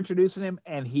 oh, they're introducing him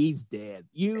and he's dead.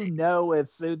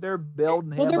 They're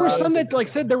building him. Well, there were some that, like I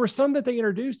said, there were some that they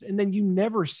introduced, and then you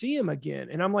never see him again.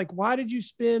 And I'm like, why did you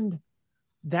spend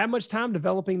that much time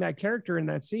developing that character in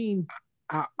that scene?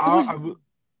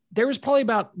 there was probably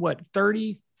about what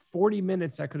 30-40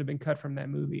 minutes that could have been cut from that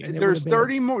movie. And there's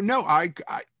 30 more. No, I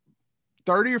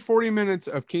 30 or 40 minutes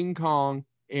of King Kong,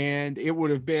 and it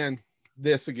would have been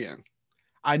this again.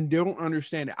 I don't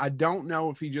understand it. I don't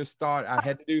know if he just thought I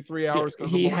had to do 3 hours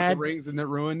because of Lord of the Rings and that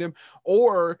ruined him,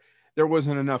 or there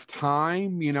wasn't enough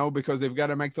time, you know, because they've got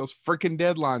to make those freaking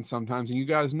deadlines sometimes. And you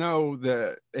guys know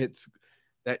that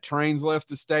that train's left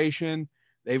the station.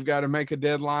 They've got to make a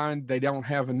deadline. They don't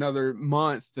have another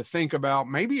month to think about,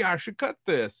 maybe I should cut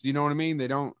this. You know what I mean? They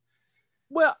don't.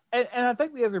 Well, and I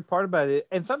think the other part about it,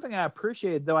 and something I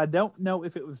appreciated, though I don't know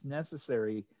if it was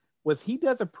necessary, was he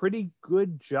does a pretty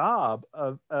good job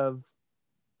of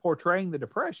portraying the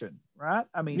depression, right?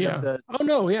 I mean, no.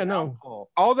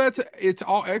 It's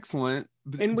all excellent.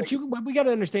 And what we got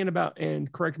to understand about,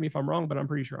 and correct me if I'm wrong, but I'm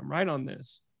pretty sure I'm right on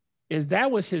this, is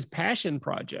that was his passion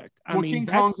project. I mean, King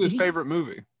Kong's his favorite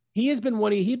movie. He'd been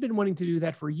wanting to do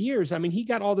that for years. I mean, he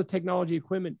got all the technology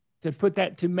equipment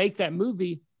to make that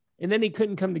movie, and then he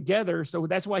couldn't come together. So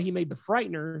that's why he made The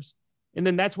Frighteners. And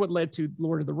then that's what led to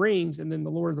Lord of the Rings. And then the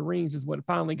Lord of the Rings is what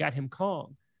finally got him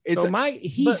Kong.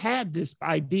 He had this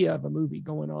idea of a movie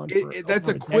going on. That's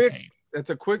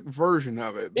a quick version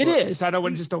of it. It is.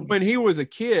 When he was a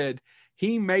kid,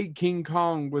 he made King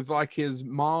Kong with like his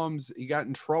mom's, he got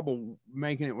in trouble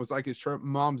making it was like his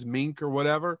mom's mink or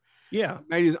whatever. Yeah. He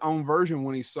made his own version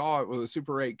when he saw it with a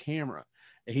Super 8 camera.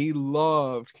 He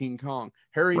loved King Kong.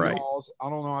 Harry Knowles, I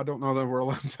don't know that we're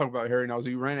allowed to talk about Harry Knowles.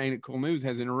 He ran Ain't It Cool News,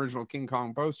 has an original King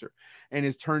Kong poster and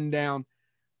has turned down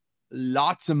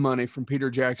lots of money from Peter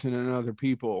Jackson and other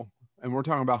people. And we're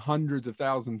talking about hundreds of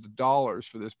thousands of dollars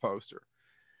for this poster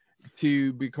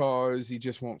because he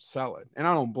just won't sell it. And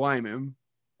I don't blame him.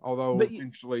 Although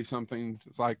eventually something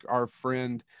like our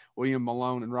friend William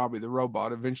Malone and Robbie the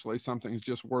Robot, eventually something's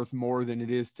just worth more than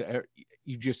it is to,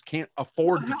 you just can't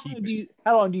afford to keep it.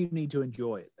 How long do you need to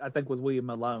enjoy it? I think with William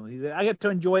Malone, I got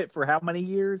to enjoy it for how many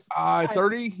years?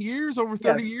 30 years, over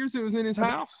 30 years it was in his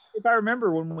house. If I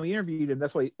remember when we interviewed him,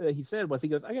 that's what he said he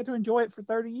goes, I got to enjoy it for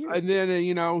 30 years. And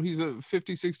then, he's a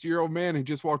 50, 60-year-old man who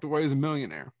just walked away as a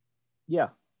millionaire. Yeah.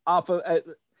 Off of,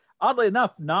 oddly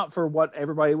enough, not for what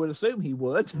everybody would assume he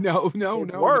would. No.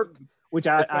 Work, which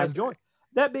I enjoy.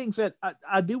 That being said,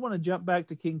 I do want to jump back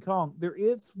to King Kong. There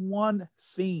is one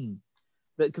scene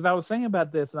because I was thinking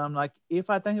about this, and I'm like, if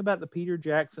I think about the Peter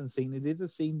Jackson scene, it is a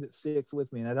scene that sticks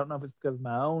with me, and I don't know if it's because of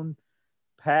my own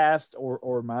past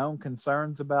or my own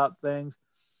concerns about things,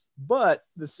 but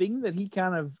the scene that he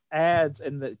kind of adds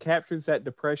and that captures that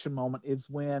depression moment is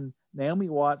when Naomi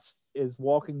Watts is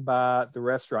walking by the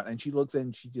restaurant and she looks in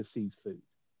and she just sees food.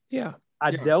 Yeah.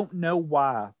 I don't know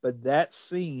why, but that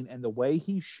scene and the way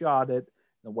he shot it,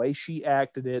 the way she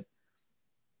acted it,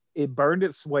 it burned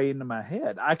its way into my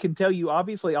head. I can tell you,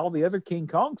 obviously, all the other King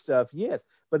Kong stuff, yes,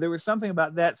 but there was something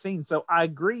about that scene. So I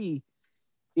agree.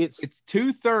 It's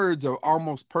 2/3 of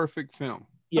almost perfect film.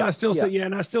 Yeah, I still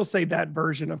say that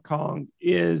version of Kong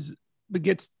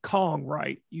gets Kong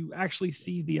right. You actually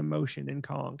see the emotion in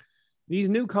Kong. These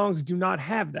new Kongs do not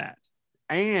have that.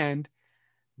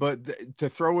 But to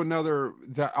throw another,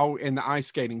 and the ice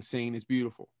skating scene is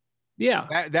beautiful.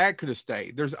 Yeah, that could have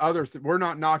stayed. There's others. We're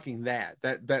not knocking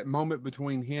that moment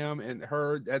between him and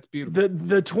her. That's beautiful.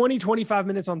 The 20-25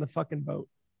 minutes on the fucking boat.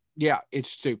 Yeah, it's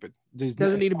stupid.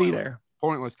 Doesn't need to be there.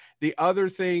 Pointless. The other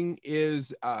thing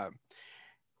is,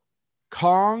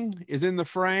 Kong is in the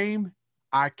frame.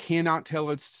 I cannot tell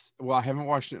I haven't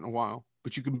watched it in a while,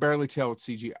 but you can barely tell it's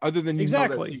CGI. Other than know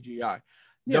that's CGI.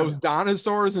 Yeah. Those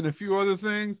dinosaurs and a few other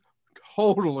things,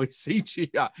 totally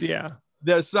CGI. Yeah.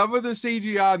 Some of the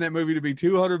CGI in that movie to be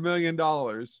 $200 million.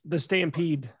 The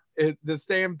Stampede. The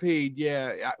Stampede,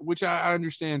 yeah, which I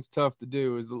understand is tough to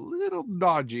do, is a little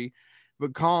dodgy,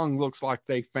 but Kong looks like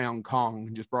they found Kong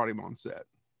and just brought him on set.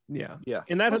 Yeah.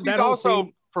 And that also whole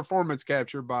scene, performance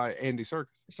capture by Andy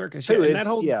Serkis.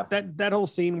 That whole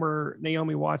scene where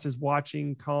Naomi Watts is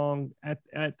watching Kong at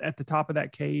the top of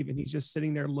that cave and he's just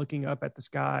sitting there looking up at the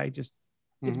sky,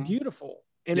 it's beautiful.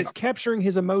 And it's capturing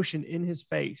his emotion in his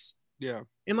face. Yeah.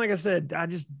 And like I said,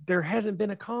 there hasn't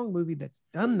been a Kong movie that's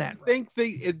done that.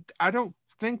 I don't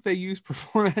think they use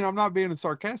performance, and I'm not being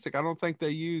sarcastic. I don't think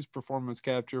they use performance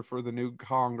capture for the new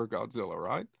Kong or Godzilla,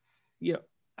 right? Yeah.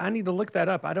 I need to look that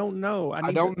up. I don't know.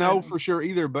 I don't know for sure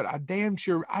either, but I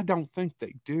don't think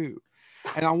they do.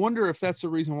 And I wonder if that's the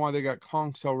reason why they got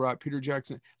Kong so right. Peter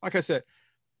Jackson, like I said,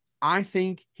 I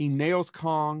think he nails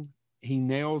Kong. He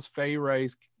nails Fay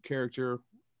Ray's character,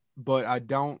 but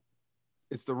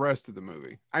it's the rest of the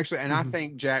movie. Actually, and I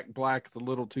think Jack Black is a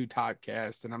little too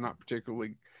typecast, and I'm not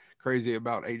particularly crazy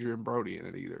about Adrian Brody in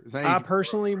it either. I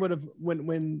personally would have,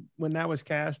 when that was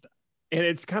cast, And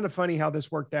it's kind of funny how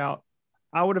this worked out.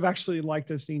 I would have actually liked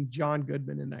to have seen John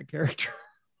Goodman in that character.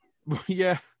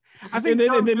 Yeah. I think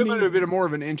John Goodman would have been more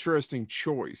of an interesting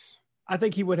choice. I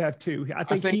think he would have too. I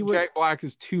think he would. Jack Black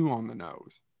is too on the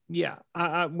nose. Yeah.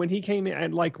 When he came in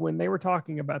and like when they were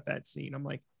talking about that scene, I'm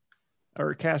like,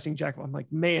 or casting Jack, I'm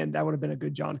like, man, that would have been a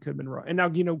good John Goodman role. And now,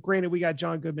 granted, we got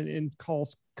John Goodman in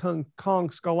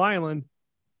Kong Skull Island,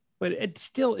 but it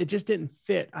just didn't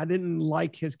fit. I didn't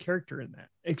like his character in that,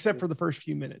 except for the first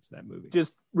few minutes of that movie.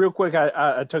 Just real quick,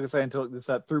 I took a second to look this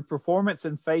up. Through performance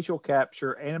and facial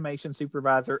capture, animation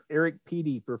supervisor Eric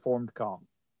Peedy performed Kong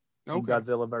in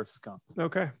Godzilla vs. Kong.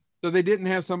 Okay. So they didn't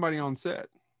have somebody on set?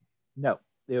 No,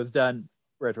 it was done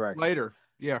retroactively. Later.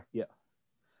 Yeah. Yeah.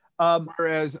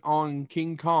 Whereas on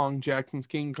King Kong, Jackson's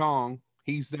King Kong,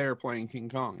 he's there playing King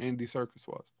Kong. Andy Serkis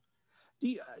was. Do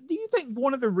you think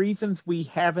one of the reasons we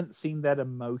haven't seen that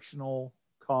emotional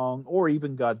Kong or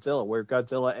even Godzilla, where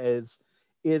Godzilla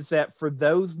is that for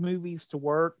those movies to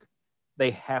work, they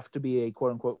have to be a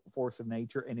quote unquote force of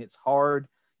nature, and it's hard.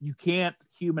 You can't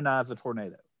humanize a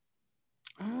tornado,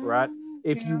 right?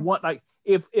 If you want, like,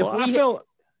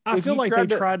 I feel like they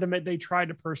tried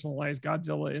to personalize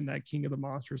Godzilla in that King of the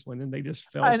Monsters one, and they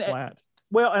just fell flat.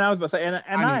 Well, and I was about to say, and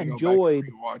I enjoyed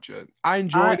watch it. I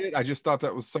enjoyed it. I just thought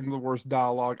that was some of the worst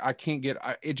dialogue. I can't get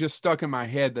it. Just stuck in my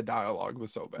head. The dialogue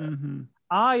was so bad. Mm-hmm.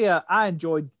 I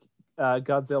enjoyed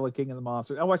Godzilla King of the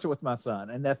Monsters. I watched it with my son,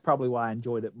 and that's probably why I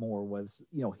enjoyed it more. Was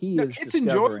it's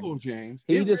enjoyable, James.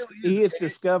 He is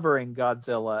discovering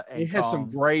Godzilla, and it has Kong.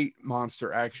 Some great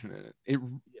monster action in it.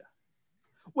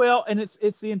 Well, and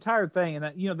it's the entire thing,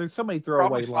 and there's so many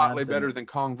throwaway lines. Probably slightly better than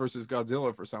Kong versus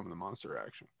Godzilla for some of the monster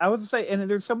action. I was saying, and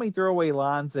there's so many throwaway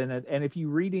lines in it, and if you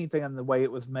read anything on the way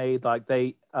it was made, like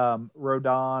they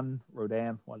Rodan,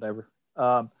 whatever.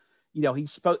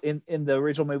 He's in the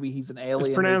original movie, he's an alien.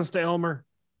 It's pronounced Elmer.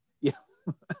 Yeah,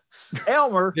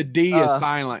 Elmer. The D is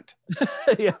silent.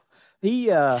 Yeah,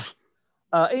 he.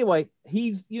 Anyway,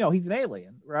 he's an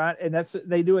alien, right? And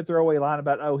they do a throwaway line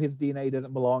about his DNA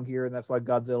doesn't belong here, and that's why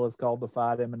Godzilla is called to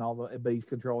fight him, and but he's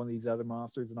controlling these other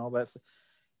monsters and all that.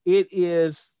 It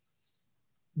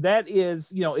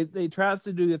tries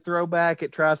to do the throwback.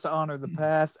 It tries to honor the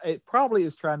past. It probably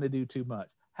is trying to do too much.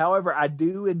 However, I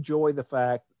do enjoy the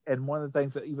fact, and one of the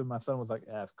things that even my son was like,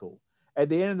 that's cool. At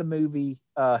the end of the movie,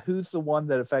 who's the one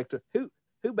that affected who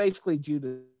basically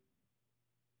Judas.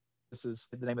 This is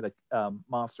the name of the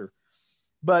monster,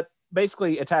 but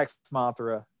basically attacks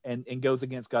Mothra and goes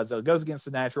against Godzilla, goes against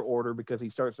the natural order because he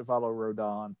starts to follow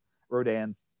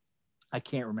Rodan. I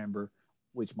can't remember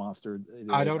which monster it is.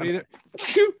 I don't either.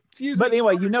 But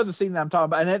anyway, the scene that I'm talking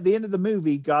about. And at the end of the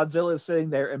movie, Godzilla is sitting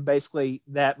there, and basically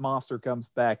that monster comes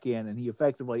back in, and he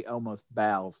effectively almost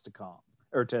bows to Kong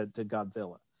or to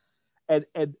Godzilla. And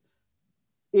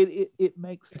it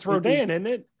makes it's Rodan, isn't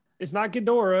it? It's not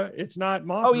Ghidorah. It's not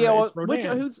Mothra. Oh yeah, well,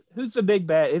 who's the big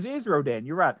bad? It is Rodan.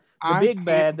 You're right. The big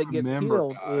bad that gets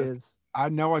killed is. I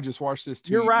know. I just watched this.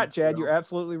 You're right, Chad. You're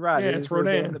absolutely right. Yeah, it's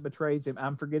Rodan that betrays him.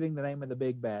 I'm forgetting the name of the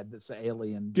big bad. That's the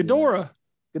alien. Ghidorah.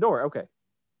 Ghidorah. Okay.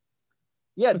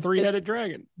 Yeah, the three-headed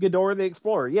dragon. Ghidorah the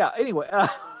Explorer. Yeah. Anyway,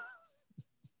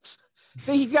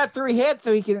 see, he's got 3 heads,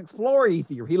 so he can explore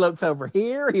easier. He looks over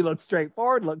here. He looks straight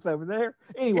forward. Looks over there.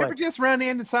 Anyway, you ever just run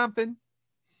into something.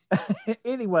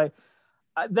 Anyway,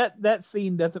 that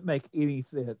scene doesn't make any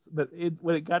sense. But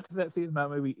when it got to that scene in my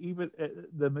movie, even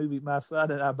the movie, my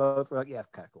son and I both were like, "Yeah, it's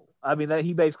kind of cool." I mean,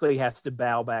 he basically has to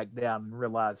bow back down and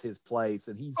realize his place,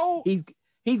 and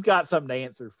he's got something to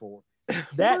answer for.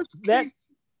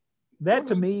 That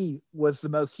to me was the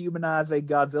most humanizing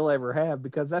Godzilla ever had,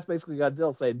 because that's basically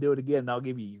Godzilla saying, "Do it again, and I'll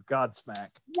give you your Godsmack."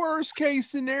 Worst case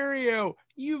scenario,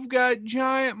 you've got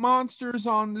giant monsters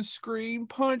on the screen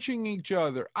punching each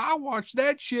other. I watched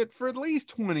that shit for at least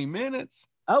 20 minutes.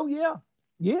 Oh yeah.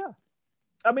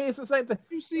 I mean, it's the same thing.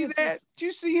 Did you see that? Did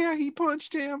you see how he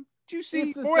punched him? Did you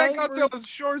see? Boy, Godzilla's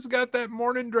sure's got that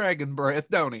morning dragon breath,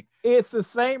 don't he? It's the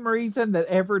same reason that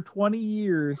every 20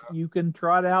 years you can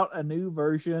trot out a new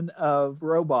version of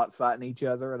robots fighting each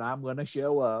other, and I'm going to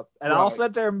show up. And I'll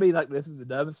sit there and be like, this is the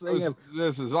dumbest thing ever.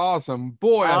 This is awesome.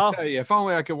 Boy, I'll tell you, if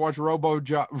only I could watch Robot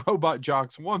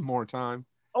Jocks one more time.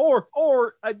 Or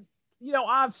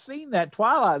I've seen that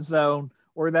Twilight Zone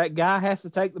where that guy has to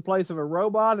take the place of a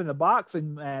robot in a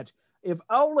boxing match. If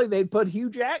only they'd put Hugh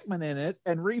Jackman in it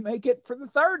and remake it for the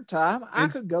 3rd time, I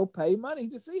could go pay money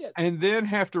to see it. And then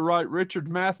have to write Richard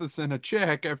Matheson a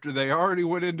check after they already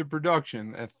went into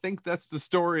production. I think that's the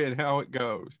story and how it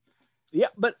goes. Yeah,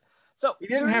 but So He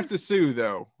didn't there have to is- sue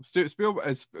though.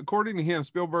 Spielberg, according to him,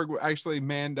 Spielberg actually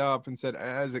manned up and said,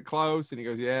 "Is it close?" And he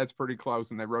goes, "Yeah, it's pretty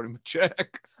close." And they wrote him a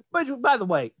check. But by the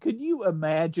way, could you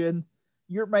imagine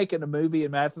you're making a movie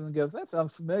and Matheson goes, "That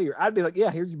sounds familiar"? I'd be like,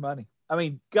 "Yeah, here's your money." I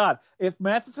mean, God, if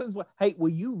Matheson's, "Hey, will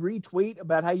you retweet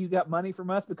about how you got money from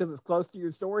us because it's close to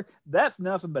your story?" That's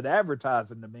nothing but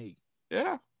advertising to me.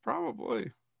 Yeah, probably.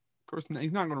 Of course,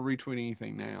 he's not going to retweet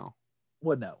anything now.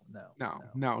 Well, no.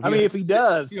 No. I mean, if he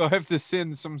does, You'll have to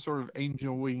send some sort of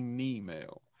angel wing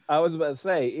email. I was about to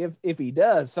say, if he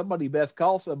does, somebody best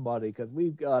call somebody because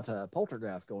we've got a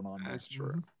poltergeist going on. That's there.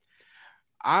 true.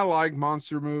 I like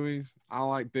monster movies. I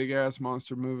like big ass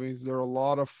monster movies. They're a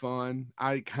lot of fun.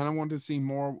 I kind of want to see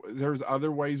more. There's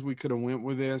other ways we could have went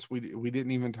with this. We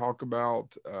didn't even talk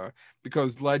about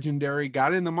because Legendary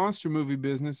got in the monster movie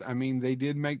business. I mean, they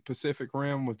did make Pacific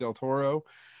Rim with Del Toro.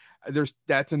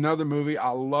 That's another movie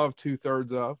I love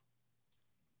 2/3 of.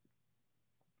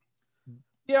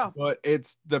 Yeah, But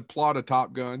it's the plot of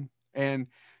Top Gun and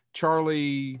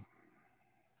Charlie.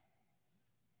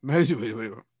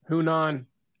 Hunan.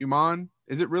 Human?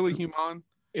 Is it really Human?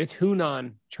 It's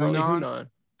Hunan. Charlie Hunan? Hunan.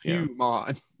 Yeah.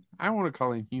 Human. I want to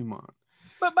call him Human.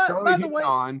 but by Charlie the way,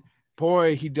 Human,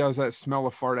 boy, he does that smell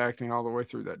of fart acting all the way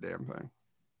through that damn thing.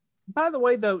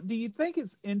 though, do you think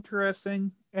it's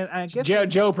interesting? And I guess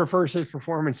Joe prefers his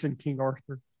performance in King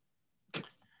Arthur.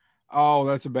 Oh,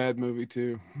 that's a bad movie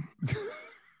too.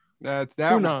 That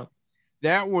Hunan.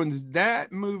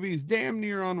 that movie's damn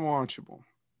near unwatchable.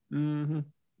 Mm-hmm.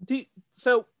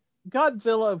 So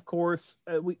Godzilla, of course,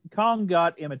 Kong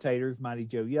got imitators, Mighty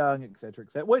Joe Young, et cetera,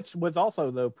 which was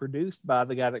also though produced by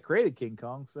the guy that created King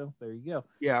Kong. So there you go.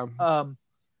 Yeah.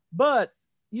 But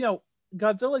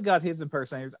Godzilla got his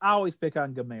impersonators. I always pick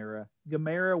on Gamera.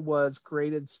 Gamera was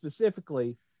created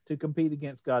specifically to compete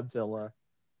against Godzilla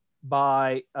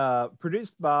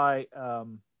produced by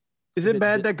Is it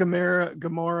bad that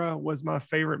Gamora was my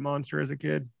favorite monster as a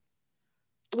kid?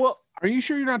 well, Are you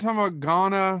sure you're not talking about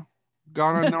gonorrhea?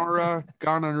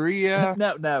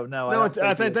 no. No,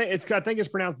 I think it's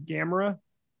pronounced Gamera.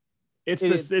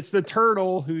 It's the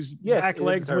turtle whose back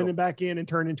legs went back in and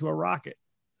turned into a rocket.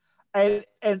 And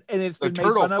it's The been made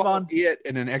turtle fun of on it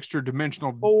in an extra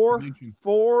dimensional dimension.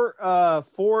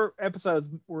 four episodes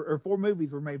or 4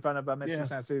 movies were made fun of by Mystery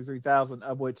Science Theater 3000,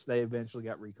 of which they eventually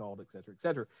got recalled, et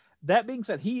cetera. That being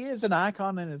said, he is an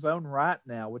icon in his own right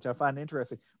now, which I find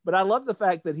interesting. But I love the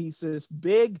fact that he's this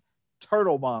big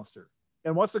turtle monster.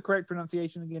 And what's the correct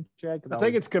pronunciation again, Chad? I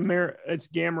think it's Gamera. It's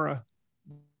Gamera.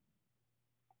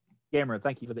 Gamera.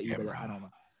 Thank you for the email. Gamera. I don't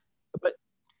know. But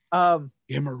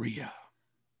Gamorrhea.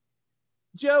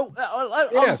 Joe,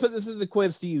 I'll just put this as a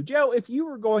quiz to you. Joe, if you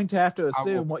were going to have to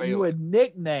assume what you would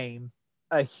nickname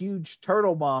a huge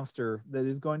turtle monster that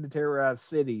is going to terrorize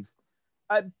cities,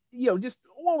 just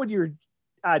what would your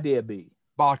idea be?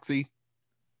 Boxy.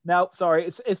 No, sorry.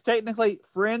 It's technically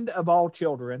friend of all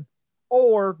children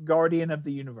or guardian of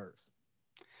the universe.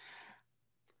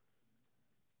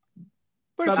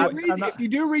 But if you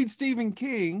do read Stephen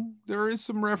King, there is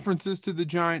some references to the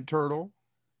giant turtle.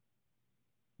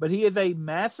 But he is a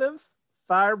massive,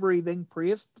 fire-breathing,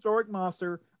 prehistoric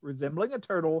monster resembling a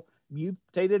turtle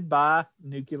mutated by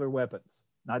nuclear weapons,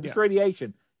 not just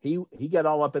radiation. He got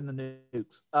all up in the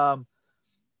nukes.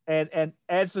 And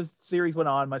as the series went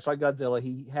on, much like Godzilla,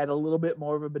 he had a little bit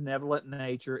more of a benevolent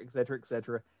nature, et cetera, et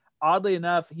cetera. Oddly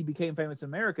enough, he became famous in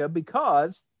America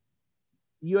because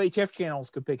UHF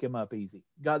channels could pick him up easy.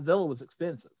 Godzilla was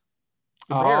expensive.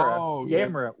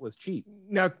 Gamera was cheap.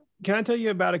 Now, can I tell you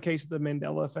about a case of the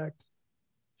Mandela effect?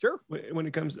 Sure. When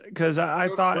it comes, because I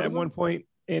thought at one point,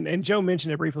 and Joe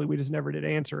mentioned it briefly, we just never did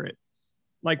answer it.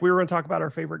 Like we were going to talk about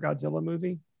our favorite Godzilla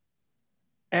movie.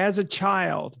 As a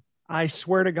child, I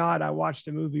swear to God, I watched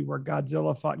a movie where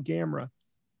Godzilla fought Gamera.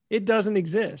 It doesn't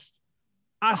exist.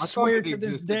 I swear to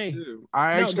this day. Too.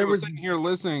 I was sitting here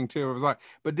listening to it. I was like,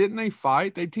 but didn't they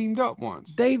fight? They teamed up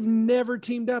once. They've never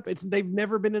teamed up. They've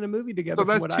never been in a movie together. So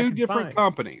that's 2 different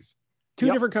companies. Two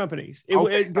different companies. I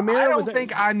don't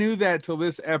think I knew that till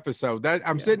this episode.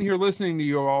 I'm sitting here listening to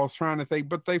you all trying to think,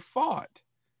 but they fought.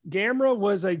 Gamera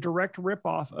was a direct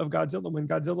ripoff of Godzilla. When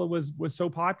Godzilla was so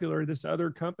popular, this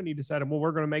other company decided, well,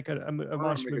 we're going to make a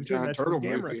monster movie too. That's turtle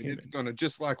where Gamera movie. came It's in. going to,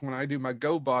 just like when I do my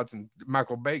GoBots and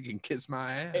Michael Bay can kiss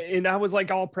my ass. And I was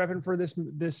like all prepping for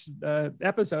this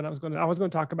episode. I was going to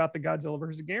talk about the Godzilla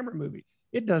versus Gamera movie.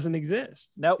 It doesn't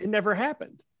exist. Nope. It never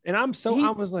happened. And I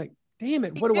was like, damn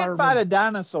it. What do I remember? Fight a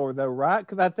dinosaur though, right?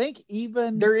 Because I think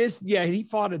even there is, he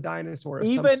fought a dinosaur.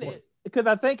 Even because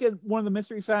I think in one of the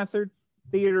Mystery Science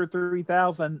Theater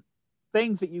 3000,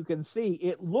 things that you can see,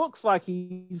 it looks like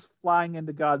he's flying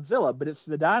into Godzilla, but it's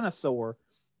the dinosaur.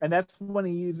 And that's when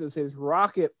he uses his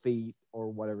rocket feet or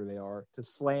whatever they are to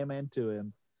slam into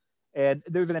him. And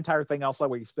there's an entire thing also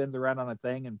where he spins around on a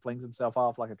thing and flings himself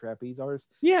off like a trapeze artist.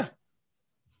 Yeah.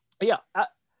 Yeah.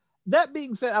 That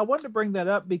being said, I wanted to bring that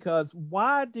up because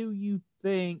why do you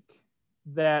think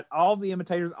that all the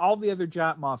imitators, all the other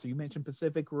giant monsters, you mentioned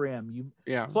Pacific Rim,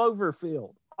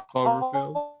 Cloverfield,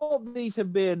 all these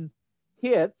have been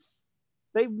hits.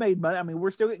 They've made money. I mean,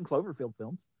 we're still getting Cloverfield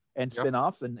films and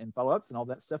spin-offs and follow-ups and all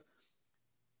that stuff.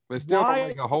 They still don't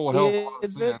make a whole hell of a lot of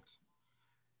sense.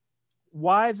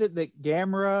 Why is it that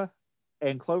Gamera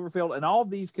and Cloverfield and all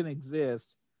of these can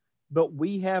exist, but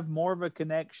we have more of a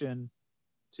connection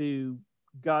to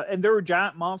God? And there were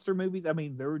giant monster movies. I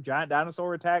mean, there were giant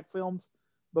dinosaur attack films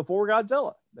before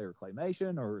Godzilla. They were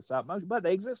claymation or stop motion, but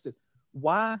they existed.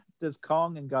 Why does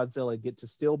Kong and Godzilla get to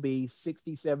still be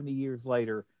 60, 70 years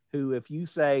later, who, if you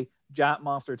say giant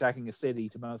monster attacking a city,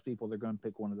 to most people, they're going to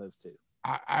pick one of those two?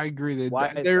 I agree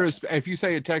that there is. If you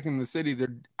say attacking the city,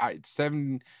 they're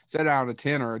 7 out of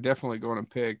 10 are definitely going to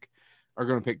pick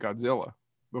Godzilla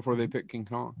before they pick King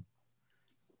Kong.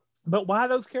 But why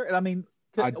those characters? I mean,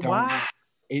 why?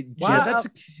 That's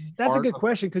a good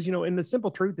question because and the simple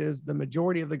truth is the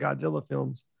majority of the Godzilla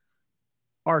films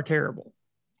are terrible.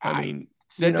 I mean,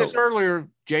 said this earlier.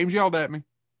 James yelled at me.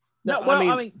 No, well,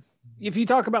 I mean if you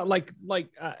talk about I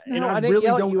didn't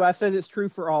yell at you. I said it's true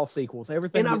for all sequels.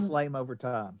 Everything gets lame over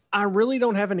time. I really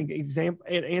don't have an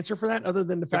answer for that, other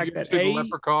than the fact that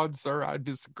Leprechaun, sir, I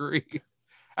disagree.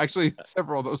 Actually,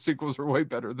 several of those sequels are way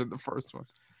better than the first one.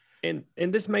 And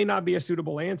this may not be a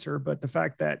suitable answer, but the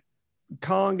fact that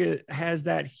Kong has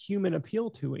that human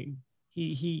appeal to him.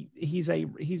 He is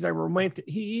a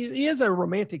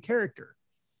romantic character.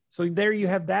 So there you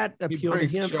have that appeal to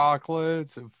him.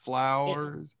 Chocolates and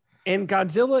flowers. And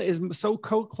Godzilla is so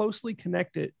closely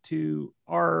connected to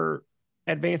our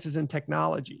advances in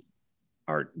technology,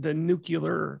 the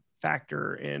nuclear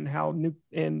factor, and how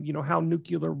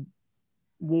nuclear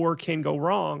war can go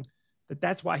wrong.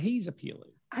 That's why he's appealing.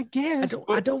 I guess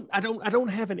I don't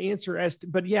have an answer as to,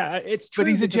 but yeah, it's true. But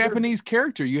he's a Japanese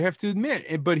character, you have to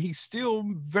admit. But he's still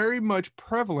very much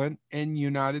prevalent in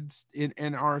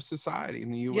our society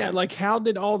in the U.S. Yeah, like how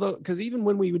did because even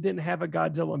when we didn't have a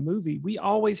Godzilla movie, we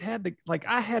always had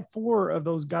I had 4 of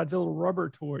those Godzilla rubber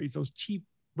toys, those cheap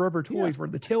rubber toys where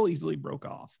the tail easily broke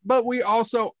off. But we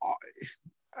also,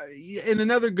 and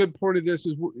another good point of this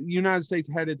is United States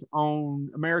had its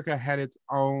own, America had its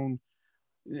own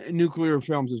nuclear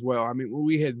films as well. I mean,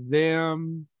 we had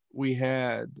them. We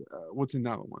had what's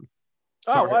another one?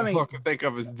 Sorry, I mean, look, I think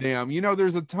of as them.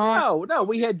 There's a ton. No,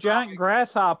 we had giant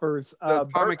grasshoppers.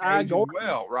 Atomic Age as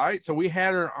well, right? So we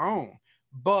had our own.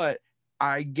 But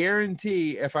I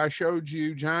guarantee, if I showed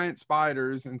you giant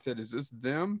spiders and said, "Is this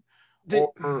them?"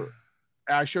 or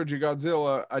I showed you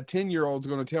Godzilla, a 10-year-old's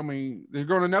going to tell me they're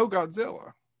going to know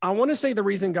Godzilla. I want to say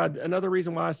another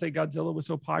reason why I say Godzilla was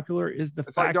so popular is the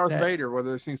fact like Darth Vader,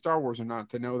 whether they've seen Star Wars or not,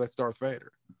 to know that's Darth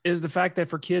Vader. Is the fact that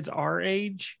for kids our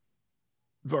age,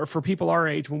 or for people our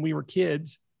age when we were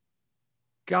kids,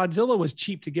 Godzilla was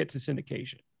cheap to get to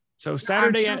syndication. So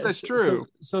Saturday, that's true.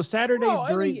 So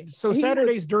Saturdays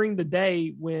Saturdays during the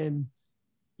day when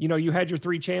you had your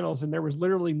 3 channels and there was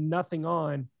literally nothing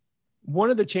on.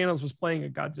 One of the channels was playing a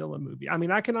Godzilla movie. I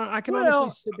mean, I can honestly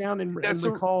sit down and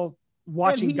recall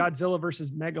watching Godzilla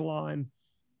versus Megalon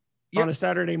on a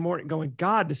Saturday morning going,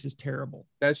 God, this is terrible.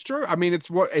 That's true. I mean, it's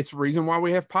the reason why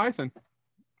we have Python,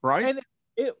 right? And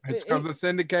it's because of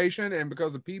syndication and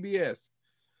because of PBS.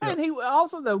 And he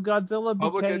also, though,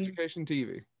 Public education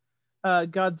TV.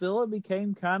 Godzilla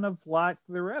became kind of like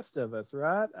the rest of us,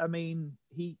 right? I mean,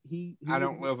 he I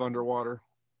don't live underwater.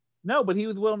 No, but he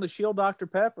was willing to shield Dr.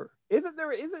 Pepper. Isn't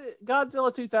it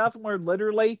Godzilla 2000 where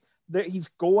literally he's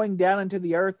going down into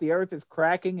the earth is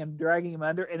cracking and dragging him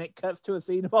under, and it cuts to a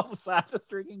scene of all the scientists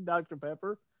drinking Dr.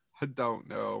 Pepper? I don't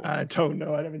know. I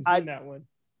haven't seen that one.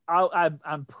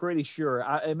 I'm pretty sure.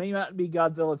 It may not be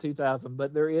Godzilla 2000,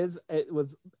 but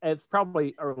it's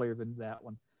probably earlier than that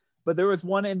one. But there was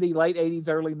one in the late 80s,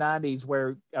 early 90s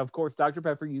where, of course, Dr.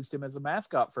 Pepper used him as a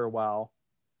mascot for a while,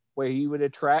 where he would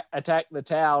attack the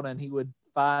town and he would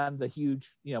find the huge,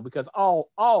 because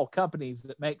all companies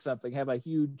that make something have a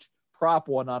huge prop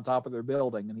one on top of their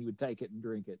building, and he would take it and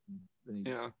drink it, and then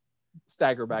he'd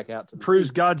stagger back out to the proves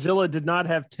sea. Godzilla did not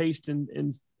have taste in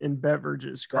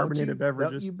beverages, carbonated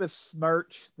beverages. Don't you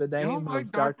besmirch the name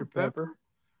of Dr. Pepper?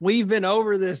 We've been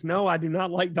over this. No, I do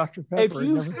not like Dr. Pepper. If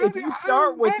you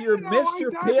start with your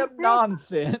Mr. Pibb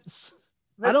nonsense.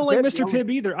 I don't like Mr. Pibb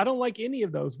either. I don't like any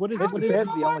of those. What is Mr.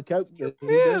 Pibb's the only Coke that he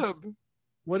Pibb?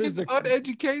 What is His the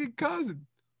uneducated cousin.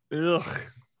 ugh?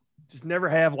 Just never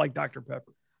have like Dr.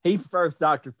 Pepper. He prefers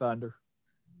Dr. Thunder.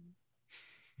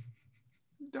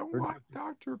 Don't like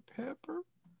Dr. Pepper.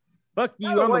 Fuck you!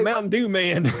 By the I'm way, a Mountain Dew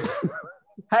man.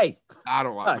 Hey, I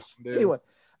don't like hush. Mountain Dew. Anyway,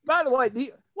 by the way,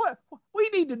 what we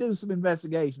need to do some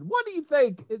investigation. What do you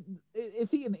think? Is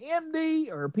he an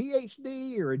MD or a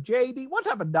PhD or a JD? What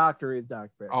type of doctor is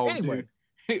Dr. Pepper? Oh, Anyway, dude.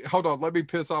 Hey, hold on. Let me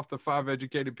piss off the 5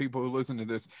 educated people who listen to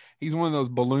this. He's one of those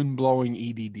balloon blowing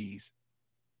EDDs.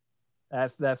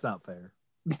 that's not fair.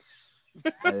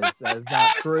 that is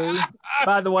not true.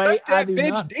 By the way, Cut that I do bitch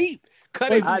not. deep.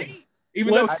 Cut it I- deep.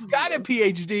 Even though let's- he's got a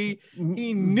PhD,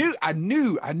 he knew. I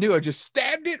knew. I just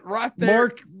stabbed it right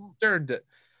there. Turned it.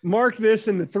 Mark this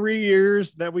in the 3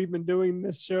 years that we've been doing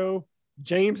this show.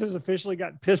 James has officially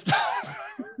gotten pissed off.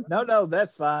 No,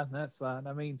 that's fine. That's fine.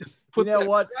 I mean, Just you know that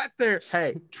what? right there.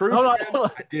 Hey, true. Hold on, friend, hold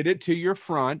on. I did it to your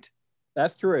front.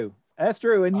 That's true. That's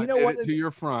true. And you I know did what? it to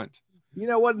your front. You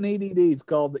know what an EDD is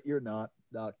called that you're not,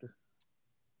 doctor.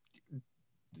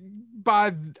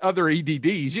 By other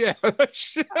EDDs, yeah.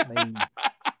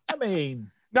 I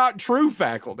mean, Not true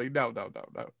faculty. No. I don't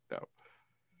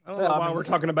Well, know I why mean- we're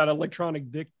talking about electronic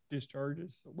dick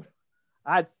discharges.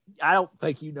 I don't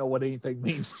think you know what anything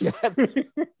means yet.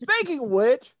 Speaking of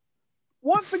which,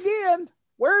 once again,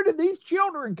 where did these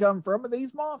children come from and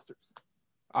these monsters?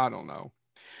 I don't know.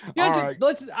 Yeah, All just, right.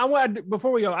 let's. I want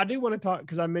before we go. I do want to talk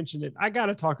because I mentioned it. I got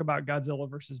to talk about Godzilla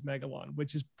versus Megalon,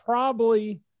 which is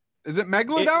probably Is it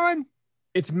Megalodon?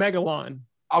 it's Megalon.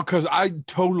 Oh, because I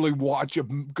totally watch a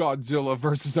Godzilla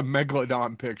versus a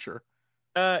Megalodon picture.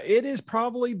 It is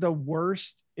probably the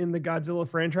worst in the Godzilla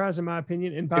franchise, in my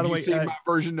opinion. And by Have the you way, seen my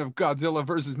version of Godzilla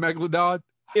versus Megalodon?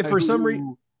 if for some reason,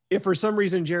 Ooh, if for some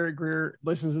reason Jared Greer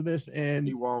listens to this he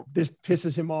and won't. this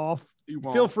pisses him off, He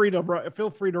won't. feel free to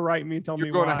write me and tell You're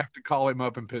me going to why. have to call him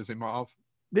up and piss him off.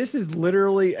 This is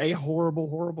literally a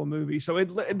horrible movie. So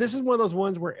this is one of those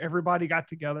ones where everybody got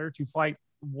together to fight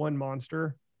one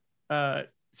monster.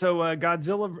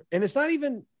 Godzilla, and it's not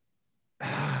even,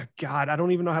 God, I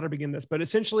don't even know how to begin this, but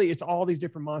essentially it's all these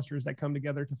different monsters that come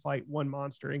together to fight one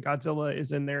monster, and Godzilla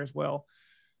is in there as well.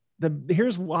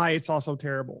 Here's why it's also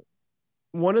terrible.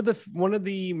 One of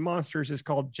the monsters is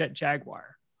called Jet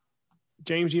Jaguar.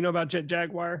 James, you know about Jet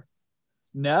Jaguar?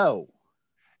 No.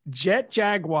 Jet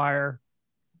Jaguar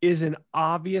is an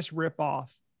obvious ripoff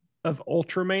of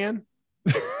Ultraman.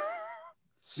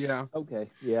 Yeah. Okay.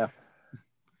 Yeah.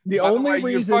 The By the only way,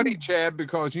 you're reason funny, Chad,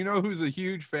 because you know who's a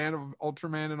huge fan of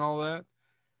Ultraman and all that?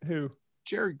 who?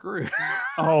 Jerry Greer.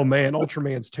 Oh man,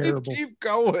 Ultraman's Just terrible. keep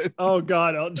going. Oh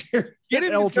God, Get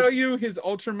him to tell you his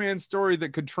Ultraman story that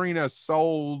Katrina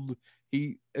sold.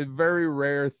 A very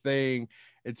rare thing.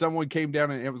 And someone came down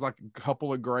and it was like a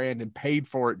couple of grand and paid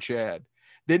for it, Chad.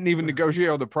 Didn't even negotiate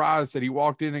on the price. That he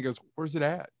walked in and goes, "Where's it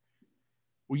at?"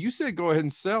 Well, you said go ahead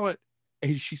and sell it.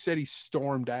 And she said he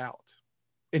stormed out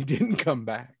and didn't come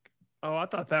back. Oh, I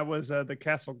thought that was the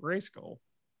Castle Grayskull.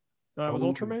 No, that was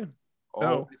Oh. Ultraman. Oh,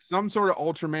 Oh. it's some sort of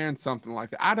Ultraman, something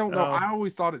like that. I don't know. Oh. I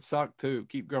always thought it sucked too.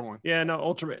 Keep going. Yeah, no,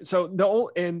 Ultraman. So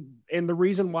the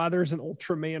reason why there's an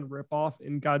Ultraman ripoff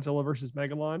in Godzilla versus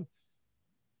Megalon,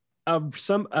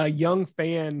 a young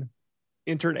fan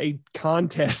entered a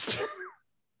contest,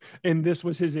 and this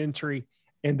was his entry,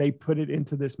 and they put it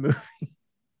into this movie.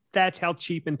 That's how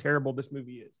cheap and terrible this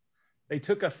movie is. They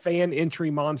took a fan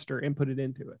entry monster and put it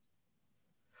into it.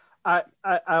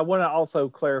 I want to also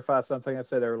clarify something I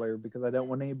said earlier, because I don't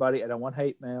want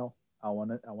hate mail. I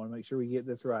want to make sure we get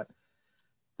this right.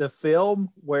 The film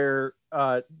where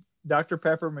Dr.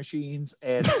 Pepper machines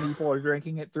and people are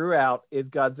drinking it throughout is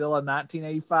Godzilla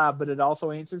 1985, but it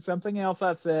also answers something else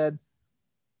I said,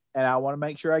 and I want to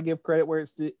make sure I give credit where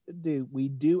it's due. We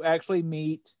do actually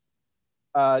meet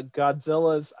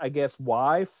Godzilla's, I guess,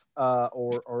 wife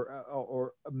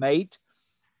or mate.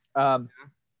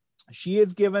 She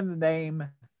is given the name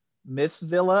Miss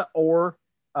Zilla, or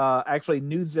actually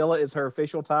New Zilla is her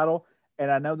official title. And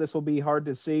I know this will be hard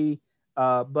to see,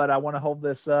 but I want to hold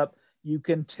this up. You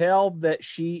can tell that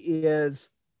she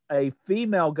is a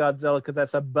female Godzilla because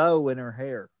that's a bow in her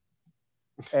hair.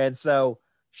 And so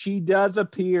she does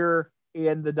appear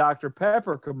in the Dr.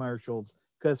 Pepper commercials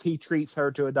because he treats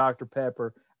her to a Dr.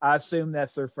 Pepper. I assume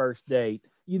that's their first date.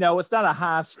 You know, it's not a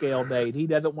high scale date. He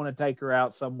doesn't want to take her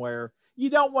out somewhere. You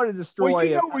don't want to destroy Well,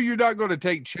 you it. know where you're not going to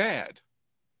take Chad.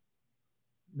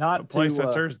 The Not place to,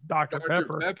 that serves Dr.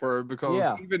 Dr. Pepper. Because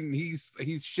Yeah. even he's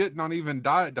shitting on even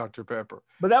diet Dr. Pepper.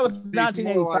 but that was He's more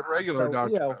 1985. like regular so,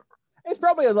 Dr. you know, Pepper. it's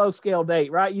probably a low scale date,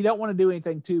 right? You don't want to do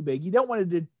anything too big. You don't want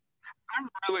to do. I'm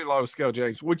really low scale,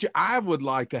 James, which I would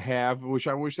like to have, which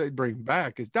I wish they'd bring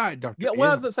back, is Diet Dr. Yeah,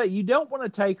 well, I was Pepper. gonna say you don't want to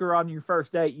take her on your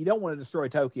first date. You don't want to destroy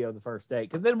Tokyo the first date,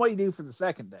 because then what do you do for the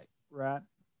second date, right?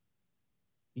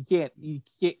 You can't.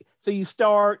 So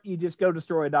you just go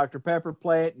destroy a Dr. Pepper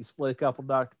plant. You split a couple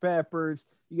Dr. Peppers.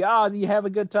 You have a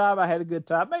good time. I had a good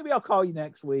time. Maybe I'll call you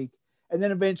next week, and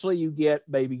then eventually you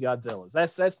get baby Godzillas.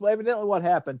 That's evidently what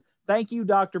happened. Thank you,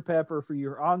 Dr. Pepper, for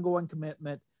your ongoing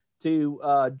commitment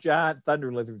to giant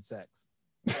thunder lizard sex.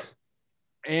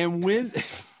 And when,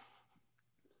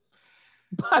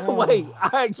 by the way,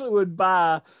 I actually would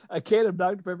buy a can of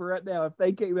Dr. Pepper right now if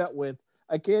they came out with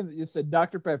a can that just said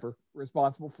Dr. Pepper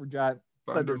responsible for giant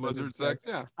thunder lizard sex,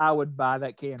 yeah, I would buy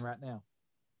that can right now.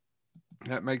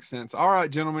 That makes sense. All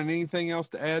right, gentlemen, anything else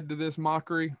to add to this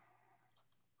mockery?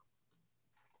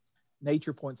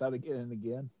 Nature points out again and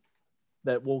again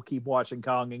that we'll keep watching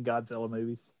Kong and Godzilla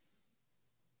movies.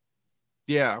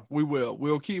 Yeah, we will.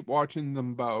 We'll keep watching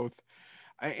them both.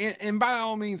 And by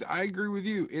all means, I agree with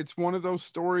you. It's one of those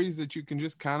stories that you can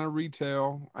just kind of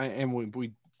retell. And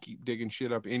we keep digging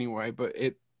shit up anyway, but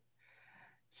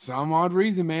some odd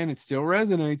reason, man, it still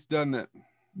resonates, doesn't it?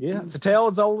 Yeah, it's a tale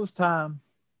as old as time,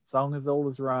 song as old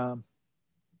as rhyme.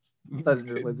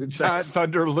 Thunder lizard sex.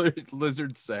 Thunder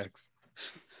lizard sex.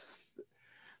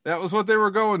 That was what they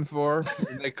were going for.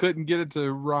 And they couldn't get it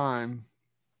to rhyme.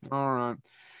 All right.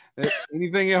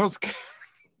 Anything else?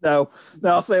 No,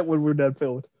 I'll say it when we're done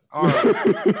filming. All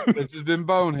right. This has been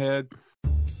Bonehead.